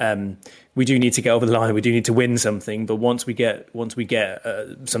 We do need to get over the line. We do need to win something. But once we get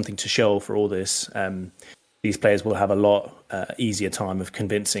something to show for all this, these players will have a lot easier time of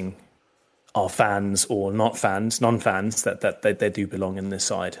convincing our fans or non-fans that they do belong in this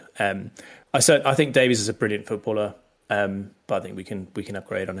side. I think Davies is a brilliant footballer, but I think we can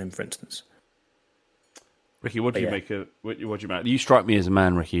upgrade on him, for instance. Ricky, what do you make? You strike me as a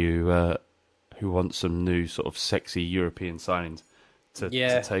man, Ricky, who wants some new sort of sexy European signings to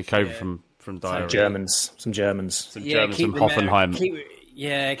take over from Dyer. Some Germans, some Hoffenheim.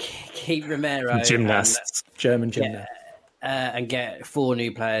 Keep Romero. Gymnasts, German gymnasts. And get 4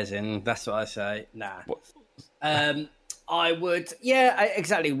 new players in. That's what I say. Nah. I would,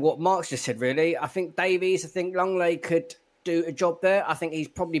 exactly what Mark's just said, really. I think Davies, Longley could do a job there. I think he's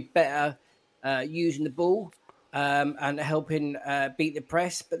probably better using the ball and helping beat the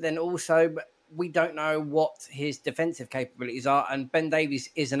press. But then also, we don't know what his defensive capabilities are. And Ben Davies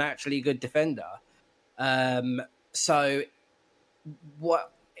is an actually good defender. So,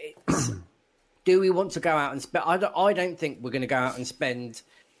 do we want to go out and spend? I don't think we're going to go out and spend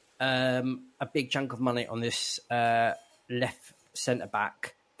a big chunk of money on this left centre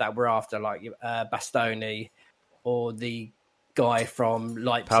back that we're after, like Bastoni or the guy from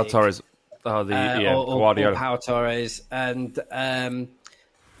Leipzig, Pau Torres, Guardiola, or Pau Torres, and I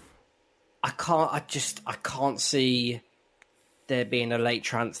can't see there being a late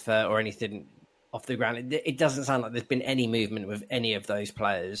transfer or anything off the ground. It doesn't sound like there's been any movement with any of those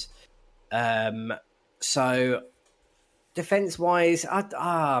players. So defense-wise,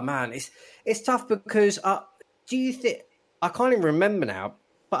 man, it's tough because do you think? I can't even remember now,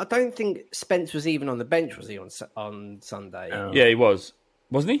 but I don't think Spence was even on the bench. Was he on Sunday? Oh. Yeah, he was,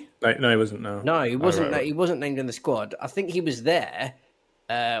 wasn't he? No, he wasn't. No, he wasn't. Right. He wasn't named in the squad. I think he was there.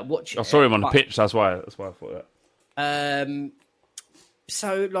 Watching. I saw him on the pitch. That's why I thought that.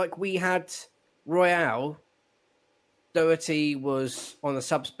 So like we had Royale, Doherty was on the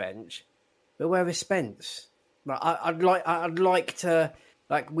subs bench, but where was Spence? Like I'd like to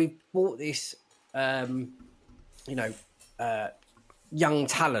we've bought this, young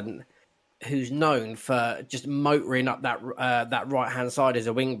talent who's known for just motoring up that right hand side as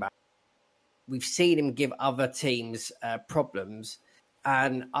a wing back. We've seen him give other teams problems,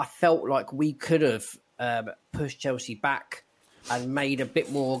 and I felt like we could have pushed Chelsea back and made a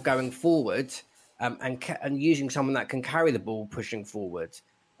bit more going forward, and using someone that can carry the ball pushing forward.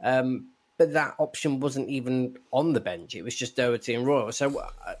 But that option wasn't even on the bench. It was just Doherty and Royal. So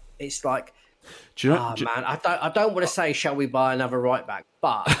it's like, man, I don't want to say shall we buy another right back,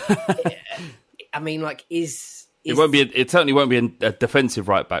 but I mean, like, it certainly won't be a defensive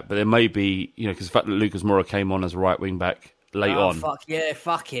right back, but there may be, because the fact that Lucas Moura came on as a right wing back late on.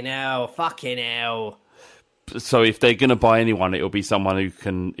 Fucking hell. So if they're going to buy anyone, it'll be someone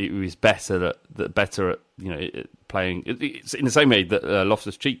who is better at playing. It's in the same way that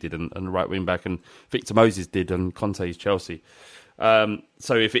Loftus-Cheek did and the right wing back, and Victor Moses did, and Conte's Chelsea.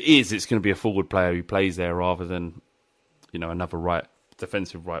 So if it is, it's going to be a forward player who plays there rather than another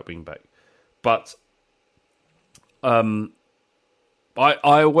defensive right wing back. But I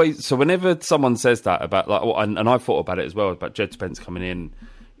always, so whenever someone says that about and I thought about it as well about Jed Spence coming in,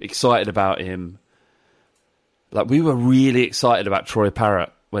 excited about him. Like, we were really excited about Troy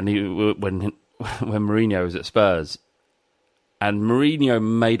Parrott when Mourinho was at Spurs, and Mourinho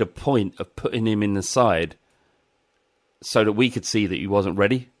made a point of putting him in the side so that we could see that he wasn't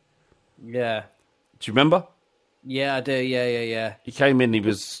ready. Yeah. Do you remember? Yeah, I do. Yeah. He came in. He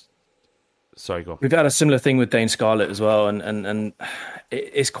was. Sorry, go on. We've had a similar thing with Dane Scarlett as well, and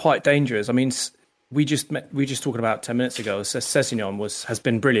it's quite dangerous. I mean, we just talking about 10 minutes ago. Sessegnon has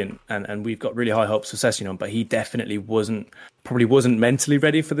been brilliant, and we've got really high hopes for Sessegnon, but he definitely wasn't mentally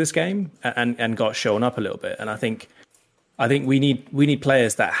ready for this game, and got shown up a little bit. And I think we need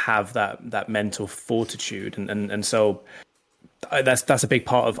players that have that mental fortitude, and so that's a big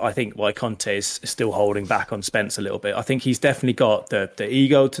part of, I think, why Conte is still holding back on Spence a little bit. I think he's definitely got the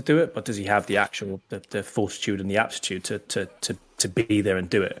ego to do it, but does he have the actual the fortitude and the aptitude to be there and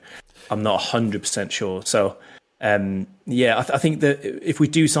do it? I'm not 100% sure. So, I think that if we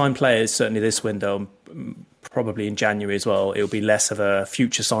do sign players, certainly this window, probably in January as well, it'll be less of a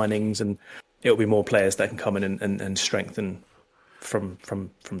future signings, and it'll be more players that can come in and strengthen from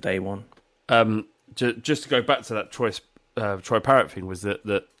day one. Just to go back to that Troy Parrott thing, was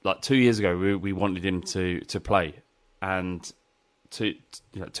that like 2 years ago we wanted him to play, and 2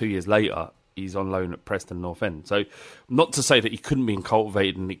 years later he's on loan at Preston North End. So, not to say that he couldn't be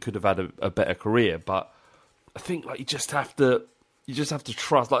cultivated and he could have had a better career, but I think like you just have to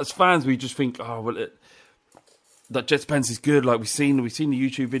trust. Like, as fans, we just think, that Jed Spence is good. Like, we've seen the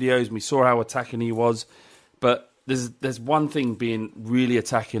YouTube videos and we saw how attacking he was, but there's one thing being really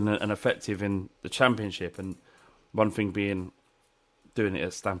attacking and effective in the Championship, and one thing being doing it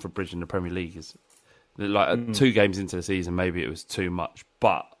at Stamford Bridge in the Premier League. Is like 2 games into the season, maybe it was too much,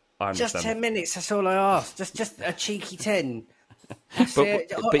 but I understand. Just 10 minutes, that's all I asked. Just a cheeky 10. That's but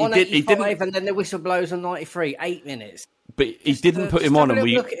it. He on 85, didn't, and then the whistle blows on 93, 8 minutes. But he didn't put him on, and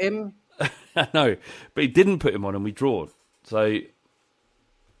we look at him. No, but he didn't put him on, and we drawed. So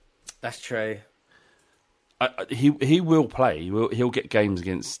that's true. He will play. He'll get games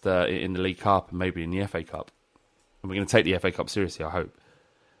against in the League Cup and maybe in the FA Cup. And we're going to take the FA Cup seriously, I hope.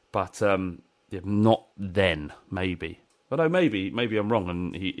 But not then, maybe. But no, maybe I'm wrong,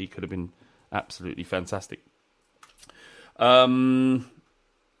 and he could have been absolutely fantastic. That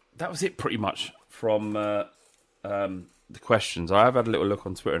was it pretty much from the questions. I have had a little look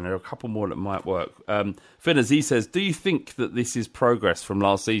on Twitter, and there are a couple more that might work. Finners, he says, do you think that this is progress from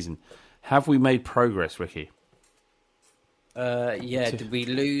last season? Have we made progress, Ricky? Yeah. Didn't we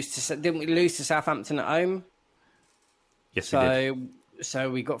lose to Southampton at home? Yes, we did.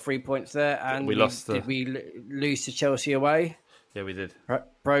 So we got 3 points there, and did we lose to Chelsea away? Yeah, we did.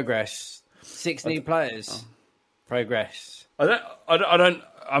 Progress. 6 new players. Progress. I don't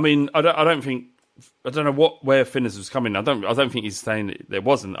think. I don't know where Finners was coming. I don't think he's saying that there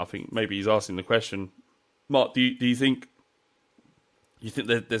wasn't. I think maybe he's asking the question. Mark, do you think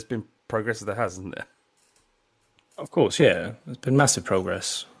there's been progress? There hasn't there? Of course, yeah. There's been massive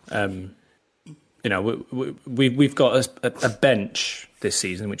progress. We've got a bench this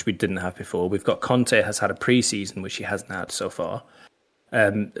season, which we didn't have before. We've got Conte has had a pre-season, which he hasn't had so far.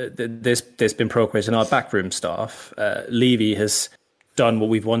 There's been progress in our backroom staff. Levy has done what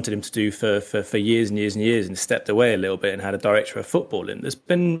we've wanted him to do for years and years and years, and stepped away a little bit and had a director of football in. There's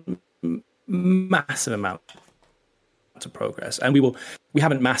been massive amount of progress, and we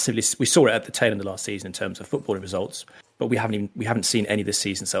haven't massively. We saw it at the tail end of the last season in terms of footballing results, but we haven't seen any this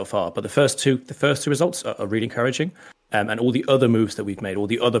season so far. But the first two results are really encouraging, and all the other moves that we've made, all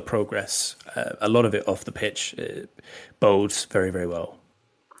the other progress, a lot of it off the pitch, bodes very, very well.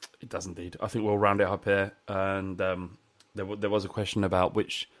 It does indeed. I think we'll round it up here, and there was a question about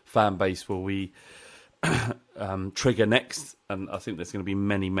which fan base will we trigger next, and I think there's going to be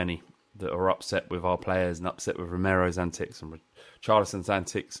many that are upset with our players and upset with Romero's antics and Richarlison's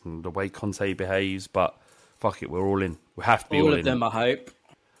antics and the way Conte behaves, but fuck it, we're all in. We have to be all in. All of them, I hope.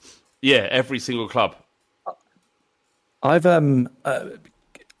 Yeah, every single club. I've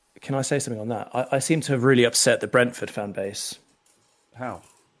can I say something on that? I seem to have really upset the Brentford fan base. How?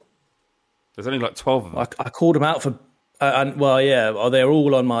 There's only like 12 of them. I called them out for... they're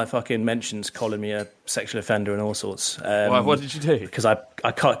all on my fucking mentions calling me a sexual offender and all sorts. What did you do? Because I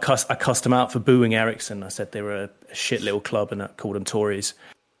cussed them out for booing Ericsson. I said they were a shit little club and I called them Tories.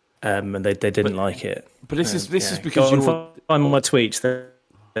 And they didn't like it. But this is because you're... I'm on my tweets.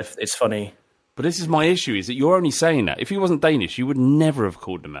 It's funny. But this is my issue, is that you're only saying that. If he wasn't Danish, you would never have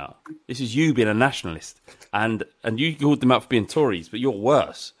called them out. This is you being a nationalist. And you called them out for being Tories, but you're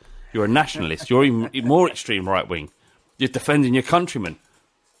worse. You're a nationalist. You're even more extreme right-wing. You're defending your countrymen.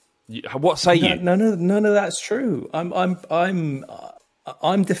 What say you? None of that's true.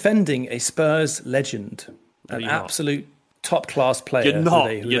 I'm defending a Spurs legend, an absolute top-class player.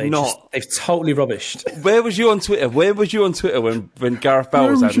 You're not. They've totally rubbished. Where was you on Twitter? when Gareth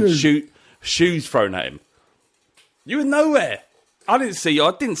Bale was having shoes thrown at him? You were nowhere. I didn't see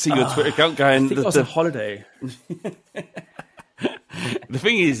your Twitter account going. I think I was on holiday. The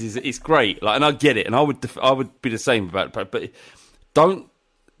thing is it's great. Like, and I get it, and I would be the same about it. But don't,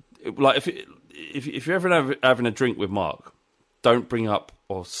 like, if you're ever having a drink with Mark, don't bring up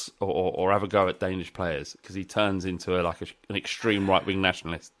or have a go at Danish players, because he turns into an extreme right wing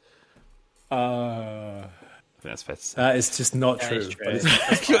nationalist. I think that's fair to say. That is just not true.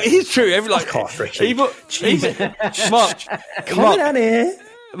 It is true. Come down here.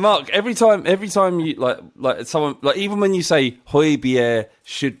 Mark, every time you like someone, like, even when you say Højbjerg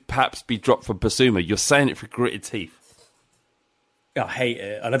should perhaps be dropped from Basuma, you're saying it for gritted teeth. I hate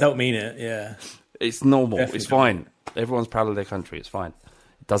it, and I don't mean it. Yeah, it's normal. Definitely. It's fine. Everyone's proud of their country. It's fine.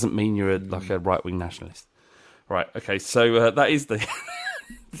 It doesn't mean you're a right wing nationalist. Right. Okay. So that is the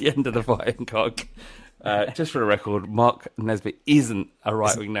end of the fighting cock. Just for the record, Mark Nesbitt isn't a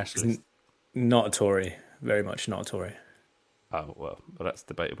right wing nationalist. Not a Tory. Very much not a Tory. Oh, well, that's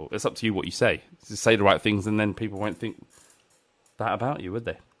debatable. It's up to you what you say. Just say the right things, and then people won't think that about you, would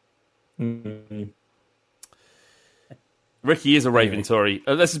they? Mm-hmm. Ricky is a raving Tory.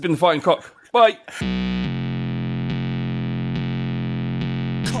 This has been the Fighting Cock. Bye.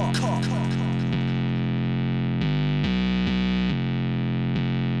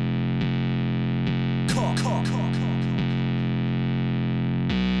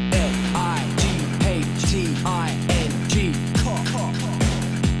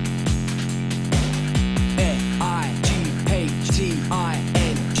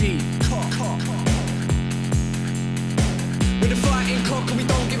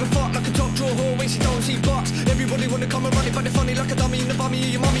 Everybody wanna come and run it, but they're funny like a dummy in the bummy of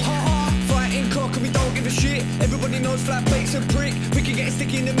your mummy. Fighting cock and we don't give a shit. Everybody knows flat bait's a prick. We can get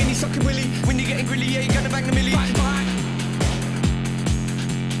sticky in the mini sucking willy. When you're getting grilly, yeah, you're gonna bang the millie. Bang, bang.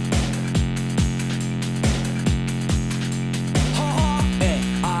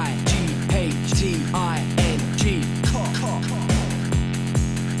 F-I-G-H-T-I-N-G. Cock.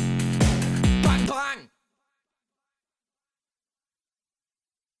 Bang, bang.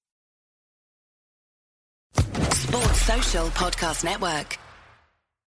 Sports Social Podcast Network.